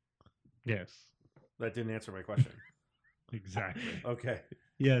other? Yes, That didn't answer my question. exactly. Okay.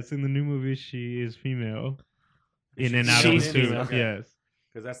 Yes, in the new movie, she is female. In She- and out of the she's suit. female. Okay. Yes.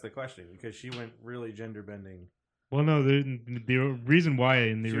 Because that's the question. Because she went really gender bending. Well, no, the reason why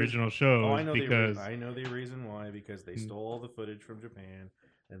in the She was- original show Oh, is I know because I know the reason why. Because they stole all the footage from Japan,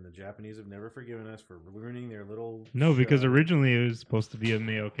 and the Japanese have never forgiven us for ruining their little. no, because show. originally it was supposed to be a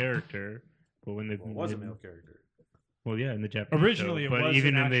male character, but when they Well, it was a male character. Well, yeah, in the Japanese Originally, show, it but was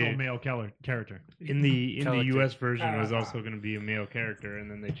even an in actual the male character. in the Character. U.S. version, it was also going to be a male character,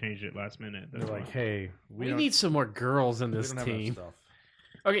 and then they changed it last minute. They're That's like, why. hey, We don't- need some more girls in we this don't have enough team. stuff.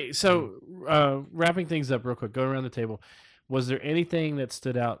 Okay, so wrapping things up real quick, going around the table. Was there anything that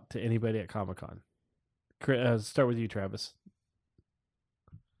stood out to anybody at Comic-Con? Start with you, Travis.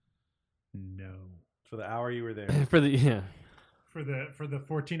 No. For the hour you were there. For the For the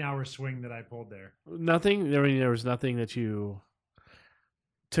 14-hour swing that I pulled there. nothing. I mean, there was nothing that you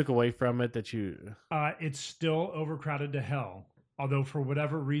took away from it that you. It's still overcrowded to hell. Although for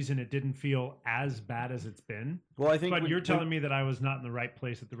whatever reason it didn't feel as bad as it's been. Well, I think But when- you're when- telling me that I was not in the right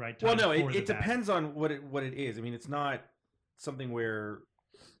place at the right time. Well, no, for it the bad. depends on what it is. I mean, it's not something where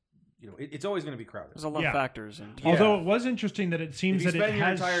it's always going to be crowded. There's a lot Yeah. of factors into Yeah. Although it was interesting that it seems If you that it spend your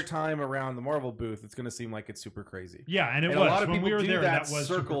has entire time around the Marvel booth, it's going to seem like it's super crazy. Yeah, and it And was a lot of when people we were do there. that That was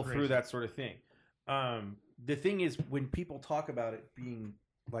circle super through crazy. that sort of thing. The thing is, when people talk about it being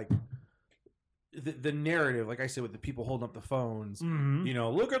like the narrative, like I said, with the people holding up the phones,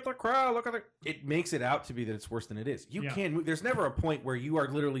 Mhm. look at the crowd, look at the. It makes it out to be that it's worse than it is. You Yeah. can't move. There's never a point where you are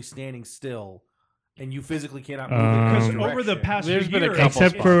literally standing still and you physically cannot move. Because in any over the direction. past There's few been a years, couple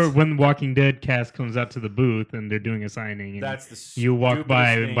Except for spots. when Walking Dead cast comes out to the booth and they're doing a signing, and That's the you walk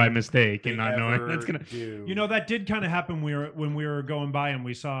by stupidest by thing mistake they and not knowing ever that's gonna. do. that did kind of happen. When we were going by and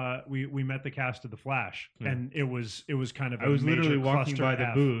we met the cast of the Flash, Yeah. and it was kind of. I was literally walking cluster by the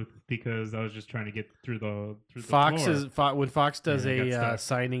F. booth because I was just trying to get through the Fox floor. is when Fox does Yeah, I got a stuck.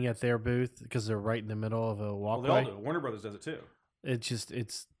 signing at their booth because they're right in the middle of a Well, they walkway. all do. Warner Brothers does it too.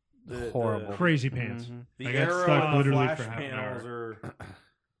 It's The- horrible. Crazy pants. Mhm. The I got era stuck of literally Flash for half an panels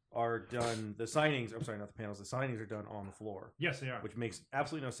are done. The signings. I'm sorry, not the panels. The signings are done on the floor, Yes, they are. which makes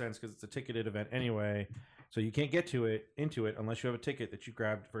absolutely no sense because it's a ticketed event anyway. So you can't get into it unless you have a ticket that you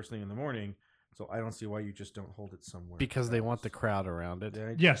grabbed first thing in the morning. So I don't see why you just don't hold it somewhere. because they want the else. crowd around it.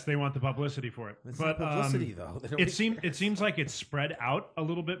 Yeah, Yes, they want the publicity for it. It's but not publicity though. They don't need- it seems like it's spread out a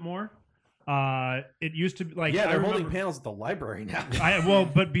little bit more. It used to be like yeah, I they're holding remember- panels at the library now.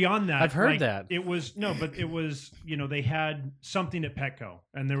 But beyond that, I've heard like, that. it was they had something at Petco,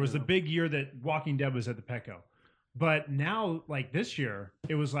 and there was a big year that Walking Dead was at the Petco. But now, like this year,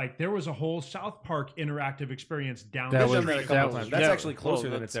 it was like there was a whole South Park interactive experience down That the They've done was- that a street. couple that times. was- That's yeah. actually closer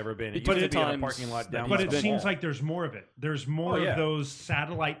Well, than it's ever been. It but used to be in a times- parking lot down. But by it the seems mall. like there's more of it. There's more Oh, yeah. of those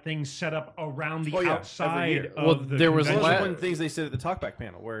satellite things set up around the Oh, yeah, every outside year. of Well, the there was Well, convention. that's la- one of the things they said at the talkback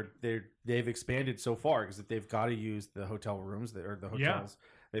panel where they've expanded so far because they've got to use the hotel rooms or the Yeah. hotels.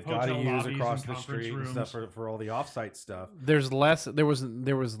 They've got to Hotel use lobbies across and the conference street and stuff rooms. for all the offsite stuff. There's less. There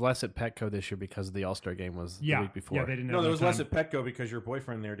was less at Petco this year because the All Star game was the week before. Yeah, they didn't. No, have there was enough less time. at Petco because your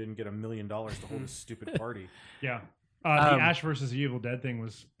boyfriend there didn't get $1 million to hold a stupid party. Yeah. The Um, Ash versus the Evil Dead thing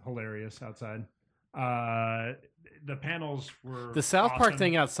was hilarious outside. The panels were The South Park awesome.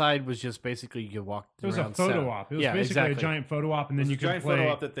 thing outside was just basically you could walk. It was a around photo South- op. It was yeah, basically exactly. a giant photo op, and There's then you a could giant play. photo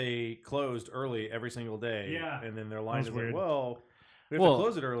op that they closed early every single day. Yeah. And then their line was is weird. like, well, we have Well- to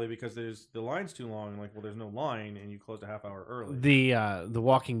close it early because the line's too long. Like, well, there's no line, and you closed a half hour early. The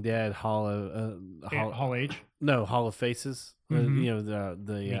Walking Dead Hall of Hall of Faces.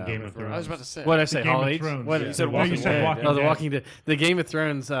 Mhm. Game of Thrones. I was about to say. What did I say? Game Hall of H. Thrones. What Yeah. you said? No, you Walking said Dead. Walking Oh, the Dead. Walking Dead. The Game of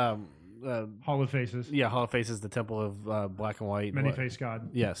Thrones. Hall of Faces. Yeah, Hall of Faces. The Temple of Black and White. Many What- Face God.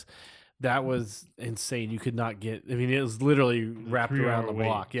 Yes, that was insane. You could not get. I mean, it was literally wrapped 3 around hour the wait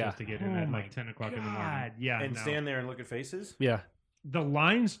block. Yeah, just to get in Oh at my like 10 o'clock in the morning. God, yeah. and no. stand there and look at faces. yeah. The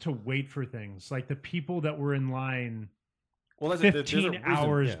lines to wait for things, like the people that were in line Well, there's 15 a reason,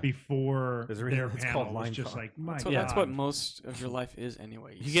 hours yeah. before There's a reason their it's panel called was line just talk. like, my That's God. what, that's what most of your life is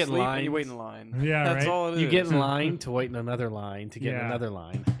anyway. You get sleep and you wait lines. in line. Yeah, That's right? all it is. You get in line to wait in another line to get in Yeah. another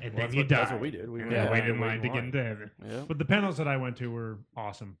line. And Well, then that's, you what, die. that's what we did. We And were then wait in in line to get into heaven. Yeah. But the panels that I went to were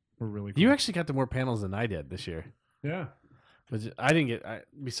awesome. Were really cool. You actually got to more panels than I did this year. Yeah. Which I didn't get.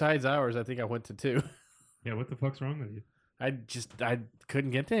 Besides ours, I think I went to 2. Yeah, what the fuck's wrong with you? I couldn't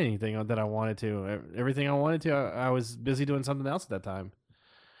get to anything that I wanted to. Everything I wanted to, I was busy doing something else at that time.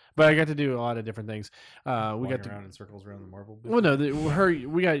 But I got to do a lot of different things. We walking got to. around in circles around the Marvel. booth. Well, no,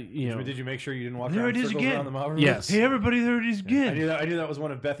 we got Did you make sure you didn't walk There around it in is circles again. around the Marvel? Yes. Hey, everybody, there it is I again. knew that was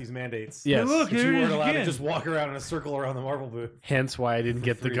one of Bethy's mandates. Yes. Hey, look, That here you it is weren't allowed again. to just walk around in a circle around the Marvel booth. Hence why I didn't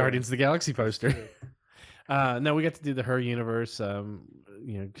get the Freedom. Guardians of the Galaxy poster. No, we got to do the Her universe.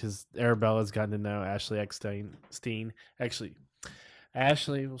 Because Arabella's gotten to know Ashley Eckstein.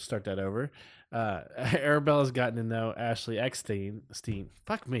 Ashley, we'll start that over. Arabella's gotten to know Ashley Eckstein.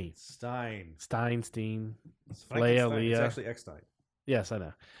 Fuck me. Stein. Steinstein. It's Leia, Frankenstein. It's Leah. actually Eckstein. Yes, I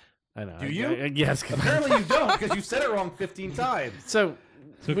know. Do you? Yes. Apparently you don't because you said it wrong 15 times. So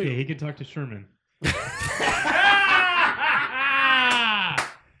It's okay. He can talk to Sherman.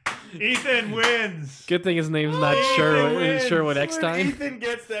 Ethan wins. Good thing his name's not Ethan Sherwood wins. Sherwood When Eckstein. Ethan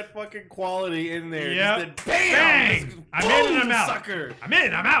gets that fucking quality in there. Yep. Just then, bam! Bang! I'm in and I'm out. Sucker. I'm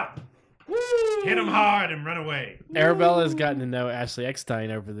in. I'm out. Hit him hard and run away. Arabella has gotten to know Ashley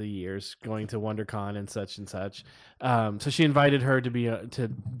Eckstein over the years, going to WonderCon and such and such. So she invited her to be to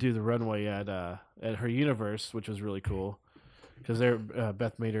do the runway at her universe, which was really cool because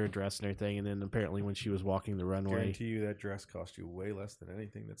Beth made her a dress and everything. And then apparently when she was walking the runway, Guarantee you that dress cost you way less than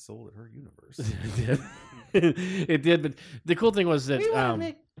anything that's sold at her universe. it did. It did. But the cool thing was that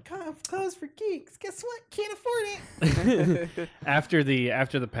clothes for geeks. Guess what? Can't afford it. after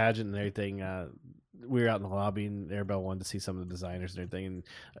the pageant and everything, we were out in the lobby and Arabella wanted to see some of the designers and everything,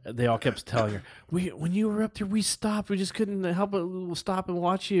 and they all kept telling her, when you were up there, we stopped. We just couldn't help but stop and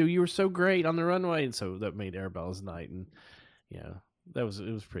watch you. You were so great on the runway, and so that made Arabella's night. And it was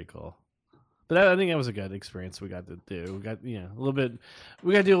pretty cool. But I think that was a good experience we got to do. We got a little bit.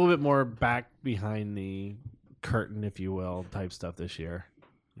 We got to do a little bit more back behind the curtain, if you will, type stuff this year.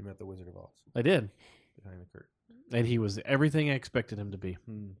 You met the Wizard of Oz I did, behind the curtain. and he was everything I expected him to be.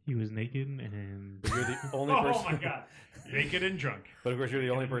 He was naked and But you're the only Oh person. my god. Naked and drunk. But of course, you're the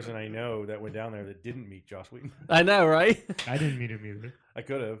only person I know that went down there that didn't meet Josh Wheaton. I know, right? I didn't meet him either. I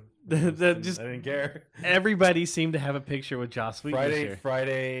could have. That just I didn't care. everybody seemed to have a picture with Joss Whedon this year.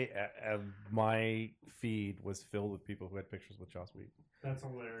 Friday, my feed was filled with people who had pictures with Joss Whedon That's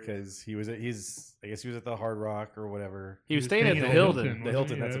hilarious. because I guess he was at the Hard Rock or whatever. He was staying at the at Hilton. The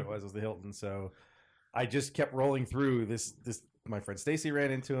Hilton, that's what it was the Hilton. So I just kept rolling through this. My friend Stacy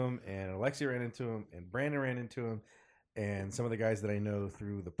ran into him, and Alexia ran into him, and Brandon ran into him, and some of the guys that I know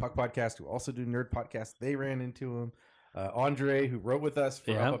through the Puck Podcast who also do Nerd Podcasts, they ran into him. Andre, who wrote with us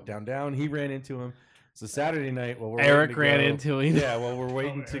for Up, Up, Down, Down, he ran into him. So Saturday night, while we're Eric ran waiting into him. yeah, well, we're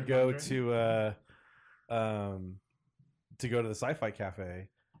waiting to Eric go Andre. to go to the Sci-Fi Cafe,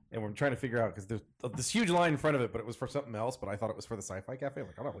 and we're trying to figure out because there's this huge line in front of it, but it was for something else. But I thought it was for the Sci-Fi Cafe. I'm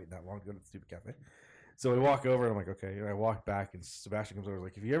like, I'm not waiting that long to go to the stupid cafe. So we walk over, and I'm like, okay. And I walk back, and Sebastian comes over,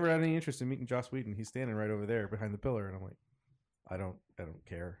 like, if you ever had any interest in meeting Joss Whedon, he's standing right over there behind the pillar. And I'm like, I don't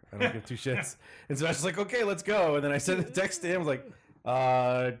care. I don't give two shits. And Sebastian's like, okay, let's go. And then I sent a text to him, I was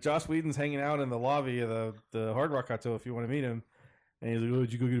like, Joss Whedon's hanging out in the lobby of the Hard Rock Hotel if you want to meet him. And he's like, oh,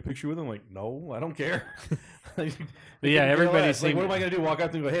 did you go get a picture with him? I'm like, no, I don't care. But yeah, everybody like, seemed. what am I going to do? Walk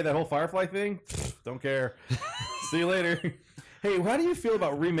up to him and go, hey, that whole Firefly thing? Don't care. See you later. Hey, how do you feel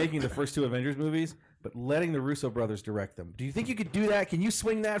about remaking the first two Avengers movies, but letting the Russo brothers direct them? Do you think you could do that? Can you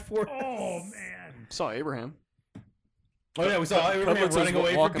swing that for us? Oh man. Saw Abraham. Oh, yeah, we saw Abraham Couple running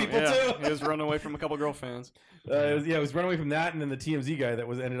away from walking- people, yeah, too. He was running away from a couple girl fans. It was running away from that, and then the TMZ guy that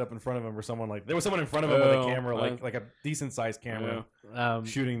was ended up in front of him, or someone like there was someone in front of him with a Oh, camera, like a decent sized camera,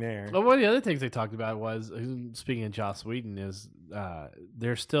 shooting there. Well, one of the other things they talked about was, speaking of Joss Whedon, is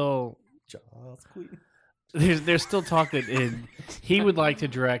there's still Joss Whedon. there's still talk that he would like to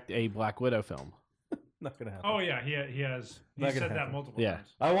direct a Black Widow film. Not gonna happen. Oh yeah, he has. He Not said gonna that happen. multiple Yeah.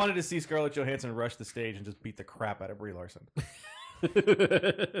 times. I wanted to see Scarlett Johansson rush the stage and just beat the crap out of Brie Larson. That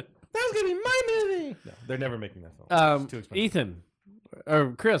That was gonna be my movie. No, they're never making that film. It's too expensive. Ethan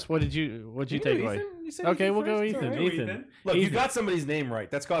or Chris, what'd you take away? You said Okay, Ethan we'll go first. It's all Ethan. right. Ethan. Look, you Ethan. got somebody's name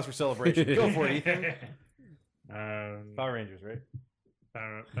right. That's cause for celebration. Go for it, Ethan. Power Rangers, right?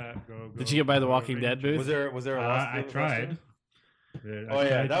 Did you get by the Walking Dead booth? Was there a Lost I Lost tried. Doom? Oh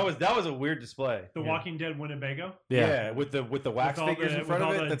yeah, that was a weird display. The Walking Dead Winnebago. Yeah, with the wax all figures the- in front with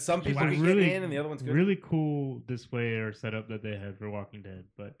of all it the- that some It was people a can really- get in and the other ones couldn't. Really cool display or setup that they had for Walking Dead,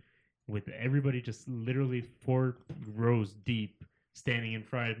 but with everybody just literally 4 rows deep standing in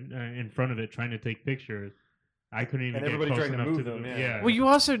front of it trying to take pictures. I couldn't even And get everybody close trying to enough move to them, the yeah. Well, you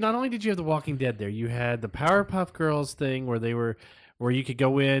also not only did you have the Walking Dead there, you had the Powerpuff Girls thing where you could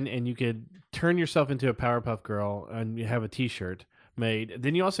go in and you could turn yourself into a Powerpuff Girl and you have a T-shirt made.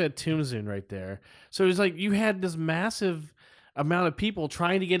 Then you also had Toonzoon right there, so it was like you had this massive amount of people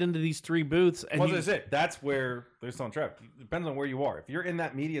trying to get into these 3 booths. And Well, that's it. That's where there's some trap. It depends on where you are. If you're in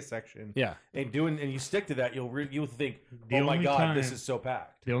that media section, yeah, and you stick to that, you'll think, The oh my only god, this time- is so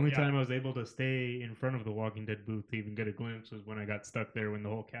packed. The only Yeah. time I was able to stay in front of the Walking Dead booth to even get a glimpse was when I got stuck there when the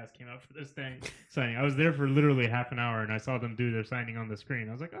whole cast came out for their signing. I was there for literally half an hour and I saw them do their signing on the screen.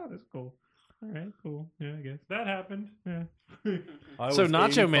 I was like, oh, that's cool. All right, cool. Yeah, I guess. That happened. Yeah. So was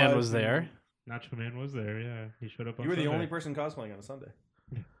Nacho Man 85 was there. Nacho Man was there, yeah. He showed up on You were the Sunday. only person cosplaying on a Sunday.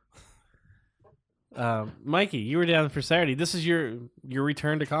 Mikey, you were down for Saturday. This is your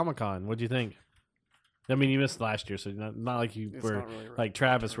return to Comic-Con. What'd you think? I mean, you missed last year, so not like you It's were not really right. like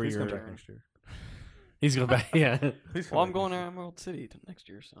Travis, where Please you come were. back next year. He's going back. Yeah. Please come Well, I'm back going to next Emerald City next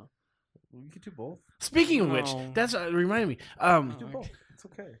year, so You could do both. Speaking of which, No. that's reminded me. Do both. It's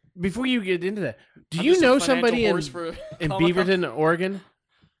okay. Before you get into that, do I'm you just a know financial somebody horse for in Comic-Con. Beaverton, Oregon?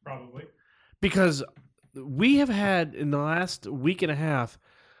 Probably. Because we have had in the last week and a half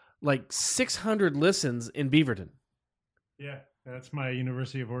like 600 listens in Beaverton. Yeah, that's my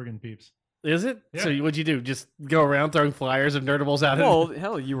University of Oregon peeps. Is it? Yeah. So what'd you do? Just go around throwing flyers of Nerdables out? Well,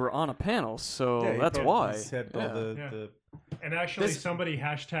 hell, you were on a panel, so Yeah, he that's had- why. he's had all Yeah. the And actually, This- somebody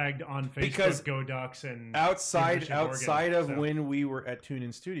hashtagged on Facebook Because Go Ducks and outside University of Oregon, outside of so- when we were at Tune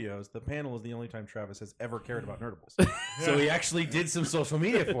In Studios, the panel is the only time Travis has ever cared about Nerdables. So he actually did some social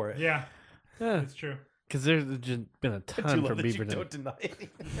media for it. Yeah, Yeah, it's true. because there's just been a I ton do from love that you Beaverton. don't deny it.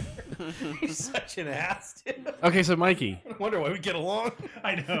 He's such an ass. Dude. Okay, so Mikey, I wonder why we get along.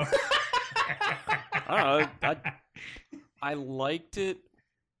 I know. I don't know. I liked it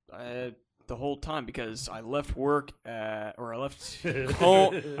the whole time because I left work or I left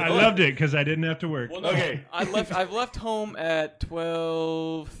home. I loved it because I didn't have to work. Well, no, Okay. I've left home at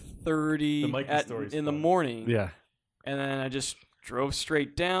 12:30 The Mikey story's in the fun. morning. yeah, And then I just drove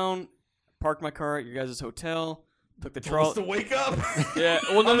straight down, parked my car at your guys' hotel, took the Told us trolley. to wake up. Yeah,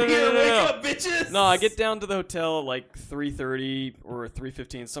 well, no, I'm no, here, no, no, wake no. up, bitches. No, I get down to the hotel at like 3:30 or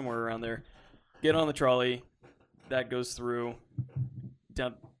 3:15, somewhere around there. Get on the trolley, that goes through,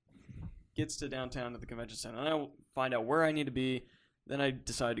 down, gets to downtown at the convention center. And I find out where I need to be. Then I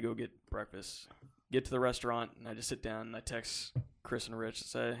decide to go get breakfast. Get to the restaurant, and I just sit down and I text Chris and Rich and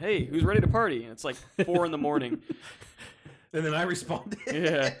say, "Hey, who's ready to party?" And it's like 4 in the morning. And then I responded.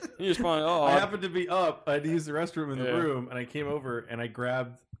 Yeah, you respond, "Oh, I happened to be up. I had to use the restroom in the Yeah. room, and I came over and I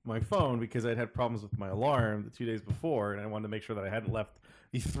grabbed my phone because I'd had problems with my alarm the 2 days before, and I wanted to make sure that I hadn't left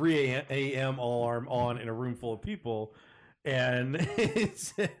the 3 a.m. alarm on in a room full of people. And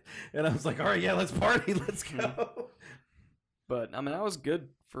and I was like, all right, yeah, let's party, let's go. But I mean, I was good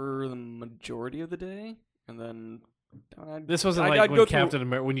for the majority of the day, and then this wasn't I'd like go when through- Captain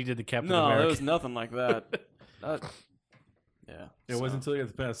America when you did the Captain No, America. it was nothing like that. Yeah. It wasn't until you got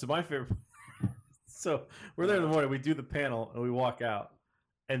the panel. So my favorite. So we're there in the morning. We do the panel and we walk out,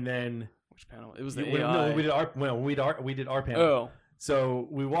 and then Which panel? It was the when, AI. no, we did our we did our panel. Oh, So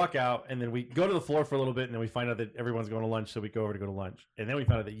we walk out, and then we go to the floor for a little bit, and then we find out that everyone's going to lunch. So we go over to go to lunch, and then we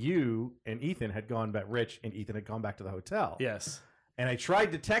found out that you and Ethan had gone back. Rich and Ethan had gone back to the hotel. Yes. And I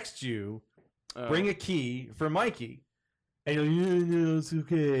tried to text you, oh. bring a key for Mikey. And you're like, no, it's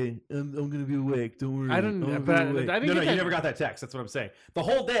okay. I'm going to be awake. Don't worry. I don't- I'm but gonna be awake." I didn't No, get you that- never got that text. That's what I'm saying. The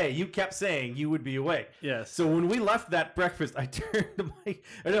whole day, you kept saying you would be awake. Yes. So when we left that breakfast, I turned to Mike.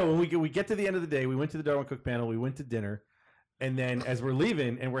 I know when we get to the end of the day, we went to the Darwin Cook panel, we went to dinner, and then as we're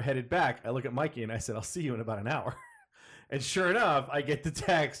leaving and we're headed back, I look at Mikey and I said, "I'll see you in about an hour." And sure enough, I get the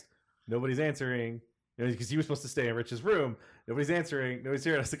text. Nobody's answering. Because he was supposed to stay in Rich's room. Nobody's answering. Nobody's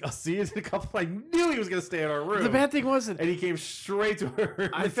here. And I was like, "I'll see you in a couple." I knew he was going to stay in our room. The bad thing wasn't. And he came straight to her. room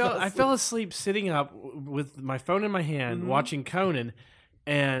I and fell asleep sitting up with my phone in my hand Mhm. watching Conan,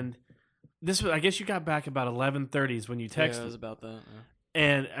 and this was I guess you got back about 11:30 when you Yeah, texted. it was about that. yeah.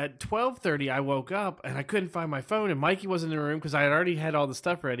 And at 12:30, I woke up and I couldn't find my phone, and Mikey wasn't in the room because I had already had all the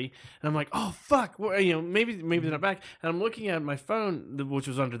stuff ready. And I'm like, "Oh fuck!" Well, maybe they're not back. And I'm looking at my phone, which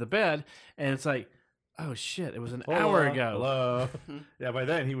was under the bed, and it's like, "Oh shit! It was an hour ago." Hello. Yeah, by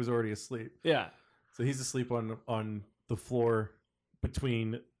then he was already asleep. Yeah. So he's asleep on the floor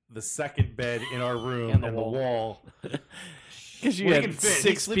between the second bed in our room And and the the wall. Because you Well, he had can fit. He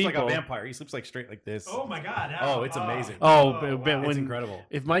 6 sleeps people. like a vampire. He sleeps like straight like this. Oh my god! Oh, it's amazing. Oh, wow. but It's when incredible.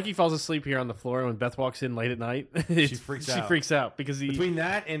 if Mikey falls asleep here on the floor when Beth walks in late at night, freaks she out. freaks out because he. Between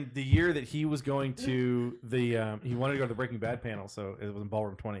that and the year that he was going to the, he wanted to go to the Breaking Bad panel, so it was in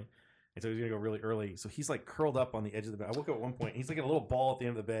Ballroom 20. And so he was going to go really early. So he's like curled up on the edge of the bed. I woke up at one point. He's like a little ball at the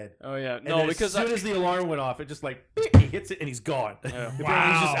end of the bed. Oh yeah, And no, then because as soon as the alarm went off, it just like he hits it and he's gone. Yeah. He's just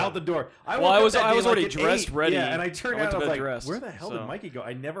Wow. out the door. Well, woke I up was- that I day, was like, already at dressed, 8. ready. Yeah, and I turned I went out. to I was bed like, dressed, "Where the hell so- did Mikey go?"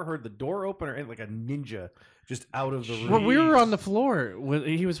 I never heard the door open or anything, like a ninja just out of the room. Well, we were on the floor when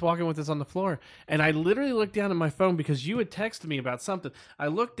he was walking with us on the floor, and I literally looked down at my phone because you had texted me about something. I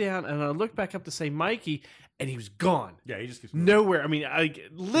looked down and I looked back up to say Mikey, and he was gone. Yeah, he just keeps moving. Nowhere. I mean,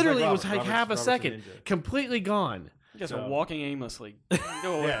 literally, it was Robert. like half a Robert's a second, ninja. completely gone. you guys So- are walking aimlessly.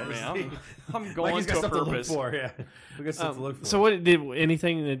 Go away Yeah, from me. it's- I'm going Mikey's got to a stuff to look purpose. for. Yeah, we got stuff to look for. So, what did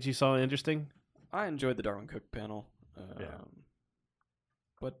anything that you saw interesting? I enjoyed the Darwin Cook panel. Yeah.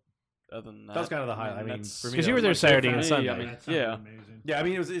 But other than that, That was kind of the highlight. I mean, that's- for me, 'Cause you that were was there my Saturday favorite. and me, Sunday. I mean, That sounds yeah. amazing. Yeah, I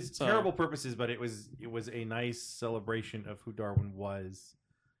mean, it's So- terrible purposes, but it was a nice celebration of who Darwin was.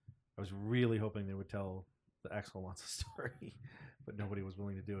 I was really hoping they would tell the Axel Alonso story, but nobody was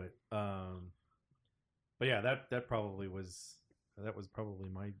willing to do it. But yeah, that was probably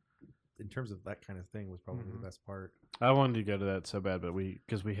my in terms of that kind of thing was probably Mm-hmm. the best part. I wanted to go to that so bad, but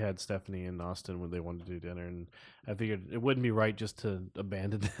because we had Stephanie and Austin when they wanted to do dinner, and I figured it wouldn't be right just to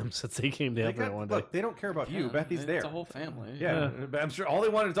abandon them since they came down for that one day. Look, they don't care about you. Yeah, Bethy's there. It's a whole family. Yeah, but I'm sure all they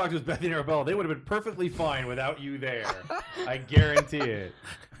wanted to talk to was Bethany and Arabella. They would have been perfectly fine without you there. I guarantee it.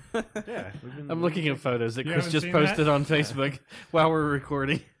 Yeah, I'm looking at photos that You Chris haven't just seen that? posted on Facebook while we're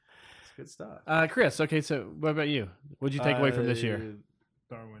recording. It's good stuff. Chris, okay, so what about you? What'd you take away from this year?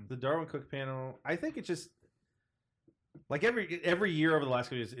 Darwin. The Darwin Cook panel. I think it's just like every year over the last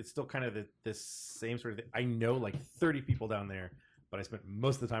couple years, it's still kind of this same sort of thing. I know like 30 people down there, but I spent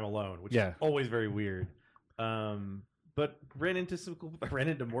most of the time alone, which is always very weird. But ran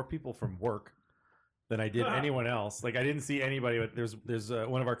into more people from work than I did anyone else. Like I didn't see anybody. But there's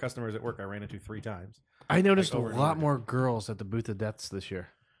one of our customers at work I ran into 3 times. I noticed over a and lot over. more girls at the Booth of Deaths this year.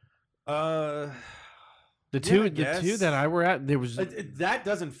 I The two guess. that I were at, there was that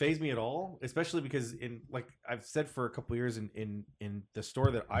doesn't phase me at all, especially because in like I've said for a couple of years in the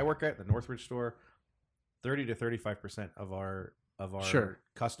store that I work at, the Northridge store, 30 to 35% of our Sure.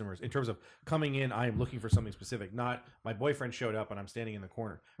 customers in terms of coming in, I am looking for something specific. Not my boyfriend showed up and I'm standing in the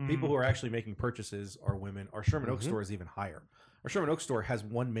corner. People who are actually making purchases are women. Our Sherman Oaks store is even higher. Our Sherman Oaks store has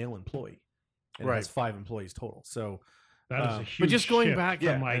 1 male employee, and it has 5 employees total. So. That is a huge but just going shift back, from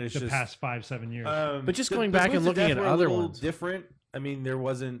yeah, like and it's the just- past 5-7 years. But just going the back and Booths of looking Death at were a other little ones. different. I mean, there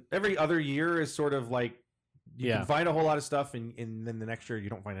wasn't every other year is sort of like you can find a whole lot of stuff, and then the next year you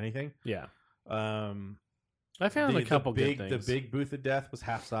don't find anything. yeah, Um, I found a couple the good The things. big Booth of Death was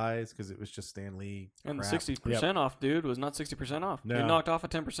half size because it was just Stan Lee. And the crap. 60% off, dude, was not 60% off. No. He knocked off a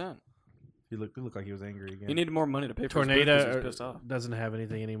 10%. He looked like he was angry again. He needed more money to pay for his booth 'cause he Tornado was pissed off. doesn't have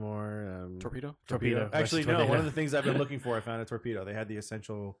anything anymore. Torpedo? Torpedo. Actually, Torpedo. no. One of the things I've been looking for, I found a torpedo. They had the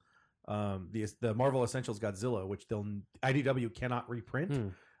essential, the Marvel Essentials Godzilla, which IDW cannot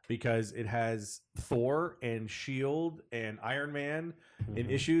reprint because it has Thor and Shield and Iron Man in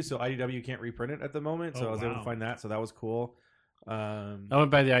issues, so IDW can't reprint it at the moment. So Oh, I was able to wow. find that, so that was cool. I went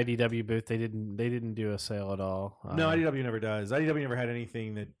by the IDW booth. They didn't do a sale at all. No, IDW never does. IDW never had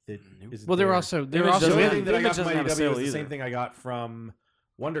anything that is. Well, they're also The doesn't only have- thing that I Image got from doesn't have a IDW sale was the either. same thing I got from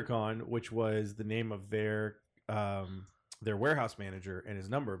WonderCon, which was the name of their warehouse manager and his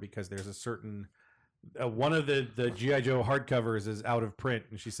number, because there's a certain one of the GI Joe hardcovers is out of print,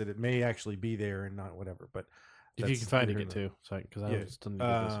 and she said it may actually be there and not whatever. But if you that's can find it, neither get here too. So because I Yeah. still need to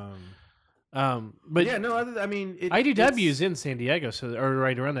get this. nor- But yeah, no. I mean, IDW is in San Diego, so or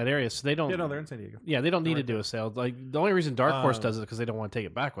right around that area, so they don't. Yeah, no, they're in San Diego. Yeah, they don't need They're to do right a sale. Like the only reason Dark Horse Um, does it because they don't want to take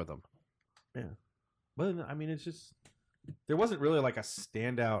it back with them. But I mean, it's just there wasn't really like a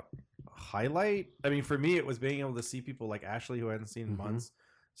standout highlight. I mean, for me, it was being able to see people like Ashley, who I hadn't seen in months,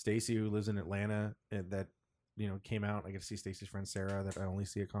 Stacy, who lives in Atlanta, and that came out. I get to see Stacy's friend Sarah, that I only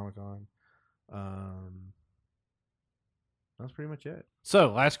see at Comic-Con. That's pretty much it.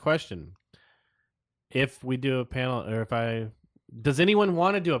 So, last question: if we do a panel, or does anyone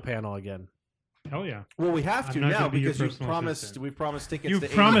want to do a panel again? Hell yeah. Well, we have I'm to not now gonna be your because you've personal promised. assistant. We've promised tickets. You to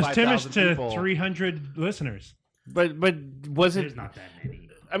promised Timmis 85,000 to people. 300 listeners. But was it? There's not that many.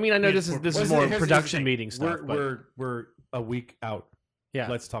 I mean, I know Yeah, this is for- this Well, is here's more the production thing. meeting stuff. We're a week out. Yeah.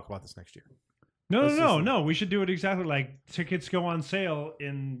 Let's talk about this next year. No, Let's just- no. We should do it exactly like tickets go on sale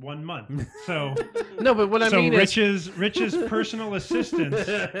in 1 month. So, no, but what I mean is, Rich's personal assistants,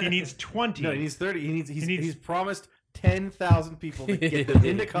 he needs 20. No, he needs 30. He's needs- promised 10,000 people to get them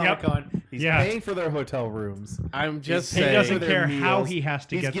into Comic-Con. He's Yeah. paying for their hotel rooms. I'm just he paying saying. doesn't for their care how meals. he has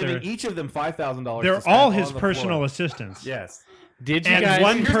to He's get giving there. each of them $5,000. They're to spend all on his the personal floor. assistants. Yes. Did you And guys?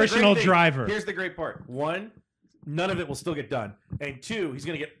 one Here's the great personal thing. driver. Here's the great part. 1, none of it will still get done. And 2, he's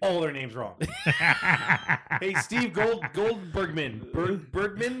going to get all their names wrong. Hey, Steve Goldbergman.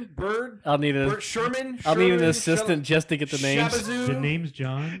 Bird? I'll need Sherman? I'll need an Sherman? assistant just to get the names. Shabazoo? The name's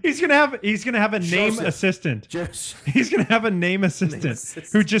John. He's gonna have a name Joseph. assistant. Just- He's gonna have a name assistant assistant.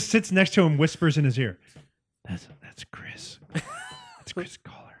 who just sits next to him, whispers in his ear. That's Chris. That's Chris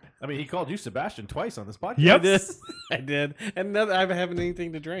Caller. I mean, he called you Sebastian twice on this podcast. Yep. I did, and I haven't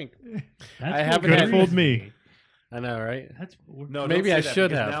anything to drink. That's I haven't Could had- have fooled me. I know, right? That's No, Maybe don't I say that,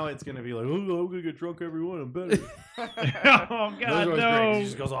 should because have. Now it's going to be like, oh, I'm going to get drunk everyone. I'm better. Oh Those God, are always great. no! He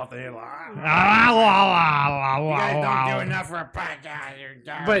just goes off the handle. For a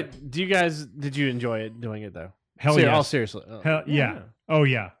podcast. But did you enjoy it doing it though? Hell All yes. seriously. Hell yeah. Oh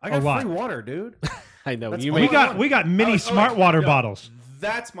yeah. I A got lot. free water, dude. I know That's you all may. We got mini smart water bottles.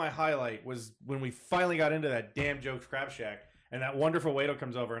 That's my highlight, was when we finally got into that damn Joe's Crab Shack, and that wonderful waiter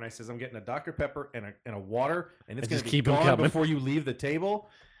comes over and I says, I'm getting a Dr. Pepper and a water, and it's And going just to be keep 'em gone coming. before you leave the table.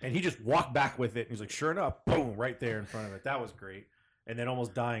 And he just walked back with it. And he's like, sure enough, boom, right there in front of it. That was great. and then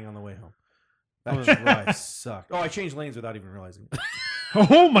almost dying on the way home. That drive sucked. Oh, I changed lanes without even realizing it.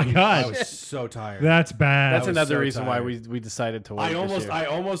 Oh my I god, was so tired. that's bad. That's was another so reason why tired. we decided to wait. I this year.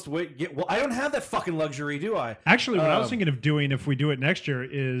 almost wait. Well, I don't have that fucking luxury, do I? Actually, what I was Um, thinking of doing if we do it next year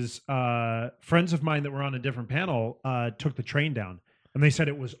is friends of mine that were on a different panel took the train down, and they said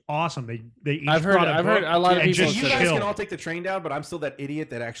it was awesome. They each I've heard brought a book a lot of and people just You said guys chill. can all take the train down, but I'm still that idiot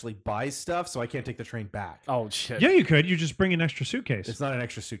that actually buys stuff, so I can't take the train back. Oh shit! Yeah, you could. You just bring an extra suitcase. It's not an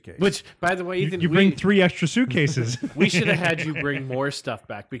extra suitcase. Which, by the way, You, Ethan, you bring 3 extra suitcases. we should have had you bring more stuff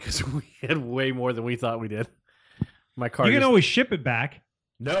back because we had way more than we thought we did. My car. You can just- always ship it back.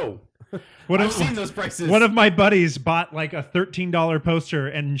 no, What I've if, seen those prices. one of my buddies bought like a $13 poster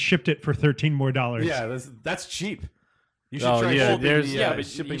and shipped it for $13 more. yeah, that's cheap. You should Oh, try yeah, shipping there's- the, Yeah, but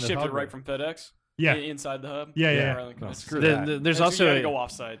shipping you the shipped it hub right rate. from FedEx. Yeah. Inside the hub. Yeah, yeah. Rather than No, commission. screw The- that. the- there's So also you gotta a- go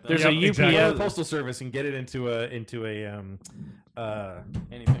offsite. there's Yep, a UPS. exactly. Go to the postal service and get it into a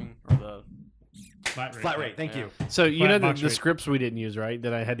anything or the flat rate. Thank you. So you Flat know box the rate. scripts we didn't use, right?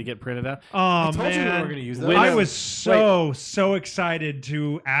 That I had to get printed out. Oh, I told you we man. were going to use that. When- I was so excited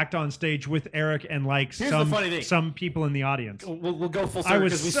to act on stage with Eric and like Here's the funny thing. some people in the audience. We'll go full I circle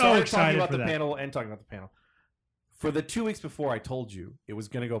was because we so started excited talking about for the that. panel and talking about the panel. For the 2 weeks before, I told you it was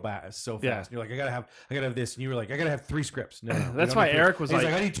going to go back so fast. Yeah. And you're like, I gotta have this, and you were like, I gotta have 3 scripts. No, we That's don't why need 3. Eric was He's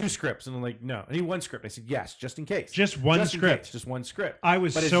like- I need 2 scripts, and I'm like, no, I need 1 script. I said, yes, just in case. Just one in script. case, just 1 script. I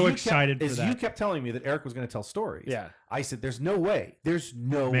was But as so you excited kept, for as that. you kept telling me that Eric was going to tell stories. Yeah. I said, there's no way. There's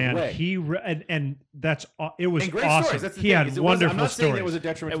no Man, way. and that's it was And great awesome. stories. That's the he thing, had is it wasn't- wonderful I'm not saying stories. it was a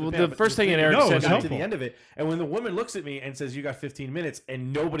detriment to Well, the the panel, but first thing that is Eric No, it said was got to helpful. the end of it, and when the woman looks at me and says, "You got 15 minutes,"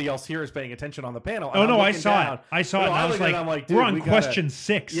 and nobody else here is paying attention on the panel. and Oh I'm no, I looking saw down, it. I saw no, it. And I was look at like, I'm like, we're dude, on we gotta- question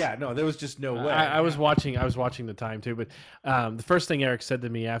 6. Yeah, no, there was just no way. I was watching the time too, but the first thing Eric said to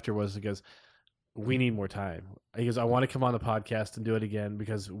me after was, he goes, "We need more time." He goes, "I want to come on the podcast and do it again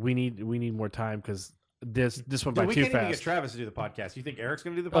because we need more time because this went by Dude, we too can't even get fast." Travis to do the podcast. You think Eric's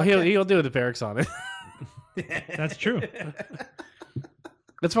going to do the Oh, podcast? he'll do it if Eric's on it. That's true.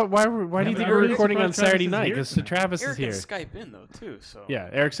 That's why do you but think I'm we're really recording on surprised Saturday Travis is night? here Because tonight. Travis Eric is can here. Skype in though too. So Yeah,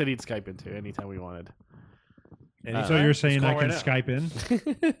 Eric said he'd Skype in too anytime we wanted. Anytime. So you're Just saying I call can right now. Skype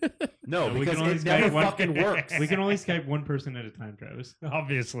in? No, we because can only it never Skype one- fucking works. We can only Skype one person at a time, Travis.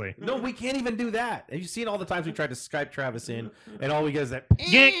 Obviously. No, we can't even do that. Have you seen all the times we tried to Skype Travis in, and all we get is that?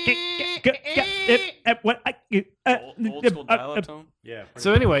 old school dial-up tone. Yeah.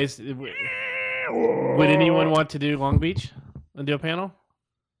 So, anyways, would anyone want to do Long Beach and do a panel?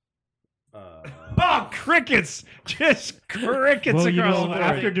 Oh, crickets! Just crickets Well, across you know, the board.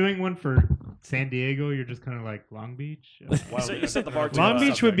 after doing one for San Diego, you're just kind of like Long Beach. So you set the bar too Long high.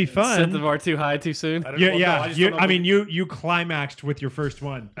 Beach would be Set the fun. bar too high too soon? I don't Yeah, know, no, yeah. I just You, don't know I if mean, we- you climaxed with your first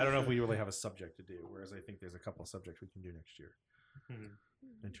one. I don't know if we really have a subject to do. Whereas I think there's a couple of subjects we can do next year,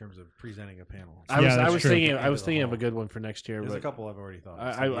 in terms of presenting a panel. Yeah, that's I was true. thinking Into the of a hall. good one for next year, There's a but couple I've already thought.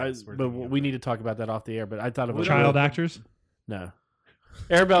 of. I, So I, yes, we're but thinking of we that. need to talk about that off the air. But I thought of a Child actors? No.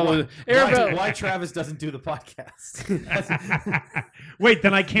 Arabelle, Why Travis doesn't do the podcast? Wait,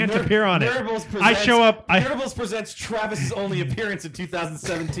 then I can't appear on it. Nerables I show up. Nerables presents Travis's only appearance in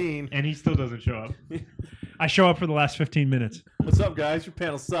 2017. And he still doesn't show up. I show up for the last 15 minutes. What's up, guys? Your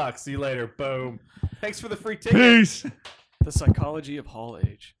panel sucks. See you later. Boom. Thanks for the free ticket. Peace. The psychology of hall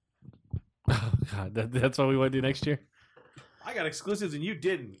age. Oh, God, that's what we want to do next year. I got exclusives and you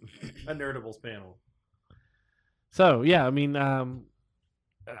didn't. A Nerdables panel. So yeah, I mean,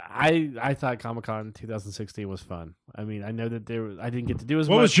 I thought Comic Con 2016 was fun. I mean, I know that I didn't get to do as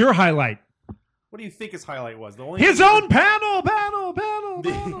What much. was your highlight? What do you think his highlight was? The only His own panel.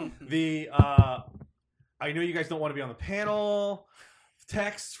 I know you guys don't want to be on the panel.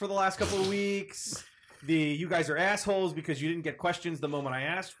 Texts for the last couple of weeks. You guys are assholes because you didn't get questions the moment I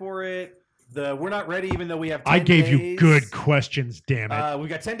asked for it. We're not ready even though we have 10 I gave you days. good questions, damn it. We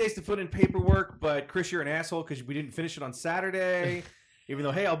got 10 days to put in paperwork, but Chris, you're an asshole because we didn't finish it on Saturday. Even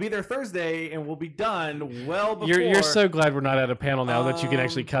though, hey, I'll be there Thursday and we'll be done well before. You're so glad we're not at a panel now that you can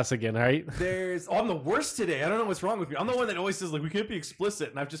actually cuss again, right? I'm the worst today. I don't know what's wrong with me. I'm the one that always says like we can't be explicit,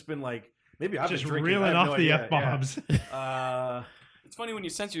 and I've just been like, maybe I've Just been drinking. I reeling have off no the idea. F-bombs. Yeah. It's funny when you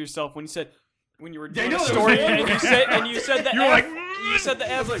censor yourself when you were Yeah, I doing know, a there story was one and you said the You were F, like, you said the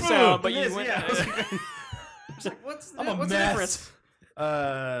F like, sound, but you this, went. yeah. I was like, I was like, what's I'm a what's mess. the difference?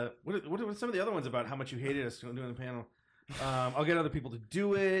 What are some of the other ones about how much you hated us doing the panel? I'll get other people to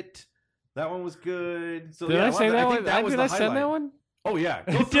do it. That one was good. So Did yeah, I say that I one? think that was Did the I send highlight. that one? Oh yeah.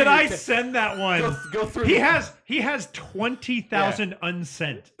 Go through Did your I te- send that one? Go through. He has 20,000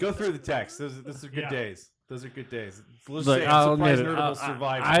 unsent. Go through the text. Those are good Yeah. days. Those are good days. Let's Look, say, I'll I'm surprised admit it. Nerdable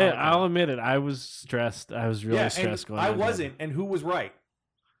survived. I'll admit it. I was stressed. I was really yeah, stressed and going. I into it. wasn't. And who was right?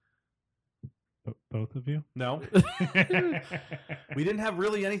 Both of you? No, we didn't have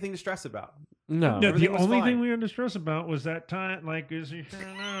really anything to stress about. No. No, the Everything was only fine. thing we had to stress about was that time. Like, is he sure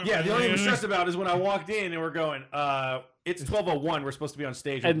enough? Yeah, the only thing we're stressed about is when I walked in and we're going, it's 12:01. We're supposed to be on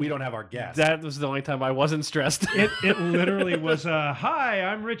stage and And we don't have our guest. That was the only time I wasn't stressed. It literally was, hi,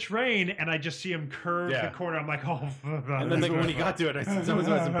 I'm Rich Rain, and I just see him curve Yeah. the corner. I'm like, oh, and then when he got to it, I said, "Someone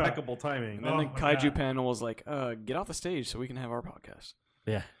has impeccable timing." And then the Oh, kaiju yeah. panel was like, get off the stage so we can have our podcast.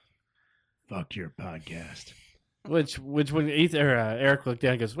 Yeah. fuck your podcast. Which when Eric looked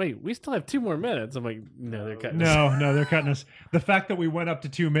down and goes, wait, we still have 2 more minutes. I'm like, no, they're cutting us. No, they're cutting us. The fact that we went up to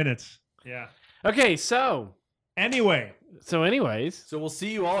 2 minutes. Yeah. Okay, so Anyway, anyways. So we'll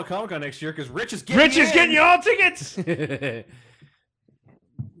see you all at Comic Con next year because Rich is getting getting you all tickets.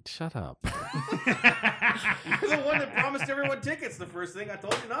 Shut up. You're the one that promised everyone tickets. The first thing I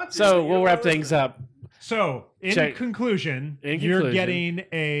told you not to. So You we'll don't wrap listen. things up. So, in Check. conclusion, In you're conclusion. getting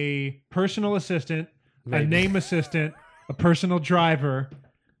a personal assistant, Maybe. a name assistant, a personal driver,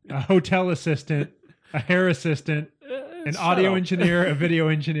 a hotel assistant, a hair assistant, an Shut audio up. engineer, a video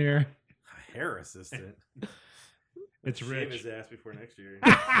engineer. Hair assistant. It's Shave Rich. his ass before next year.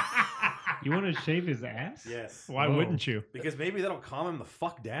 You want to shave his ass? Yes. Why Whoa. wouldn't you? Because maybe that'll calm him the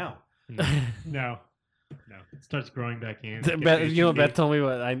fuck down. No. It starts growing back in. Beth, you know what Beth told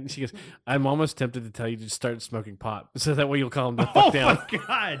me? She goes, I'm almost tempted to tell you to start smoking pot, so that way you'll calm the fuck Oh down. my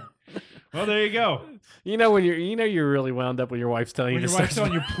god. Well, there you go. You know when you're really wound up when your wife's telling When you your to wife's start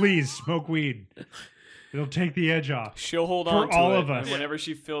telling you, please smoke weed. It'll take the edge off. She'll hold For on to all it, of us. and whenever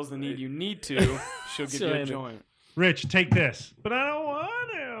she feels the need you need to, she'll give you a Silly. joint. Rich, take this. But I don't want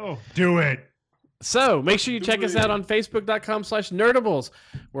to. Do it. So make sure you check us out on Facebook.com/Nerdables.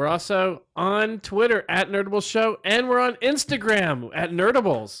 We're also on Twitter @Nerdables Show, and we're on Instagram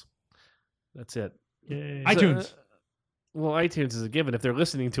 @Nerdables. That's it. Yay. iTunes. Well, iTunes is a given. If they're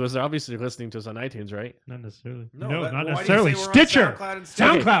listening to us, they're obviously listening to us on iTunes, right? Not necessarily. No, that- not why do you necessarily. say we're on Stitcher. SoundCloud and Stitcher?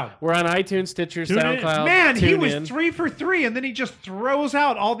 SoundCloud. We're on iTunes, Stitcher, Tune in. SoundCloud. Man, he was TuneIn. 3 for 3, and then he just throws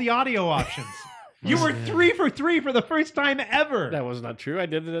out all the audio options. You were 3 for 3 for the first time ever. That was not true. I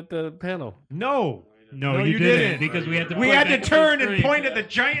did it at the panel. No. No, No, you you didn't, didn't. because we had to. We point had to back the turn and screen. point at the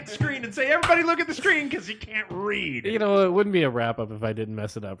giant screen and say, everybody look at the screen because he can't read. You know, it wouldn't be a wrap up if I didn't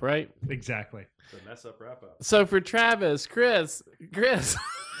mess it up, right? Exactly. It's a mess up wrap up. So for Travis, Chris,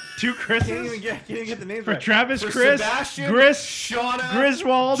 2 Chris's? Can't even get the names For right. Travis, For Chris, Sebastian, Gris, Shauna,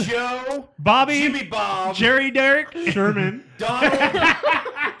 Griswold, Joe, Bobby, Jimmy Bob, Jerry Derrick, Sherman, Donald,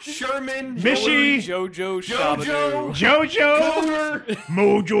 Sherman, Mishy, Jojo Jojo, Shabadoo. Jojo, Cooler.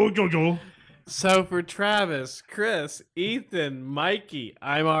 Mojo Jojo. So for Travis, Chris, Ethan, Mikey,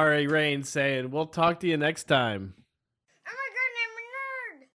 I'm R.A. Rain saying we'll talk to you next time.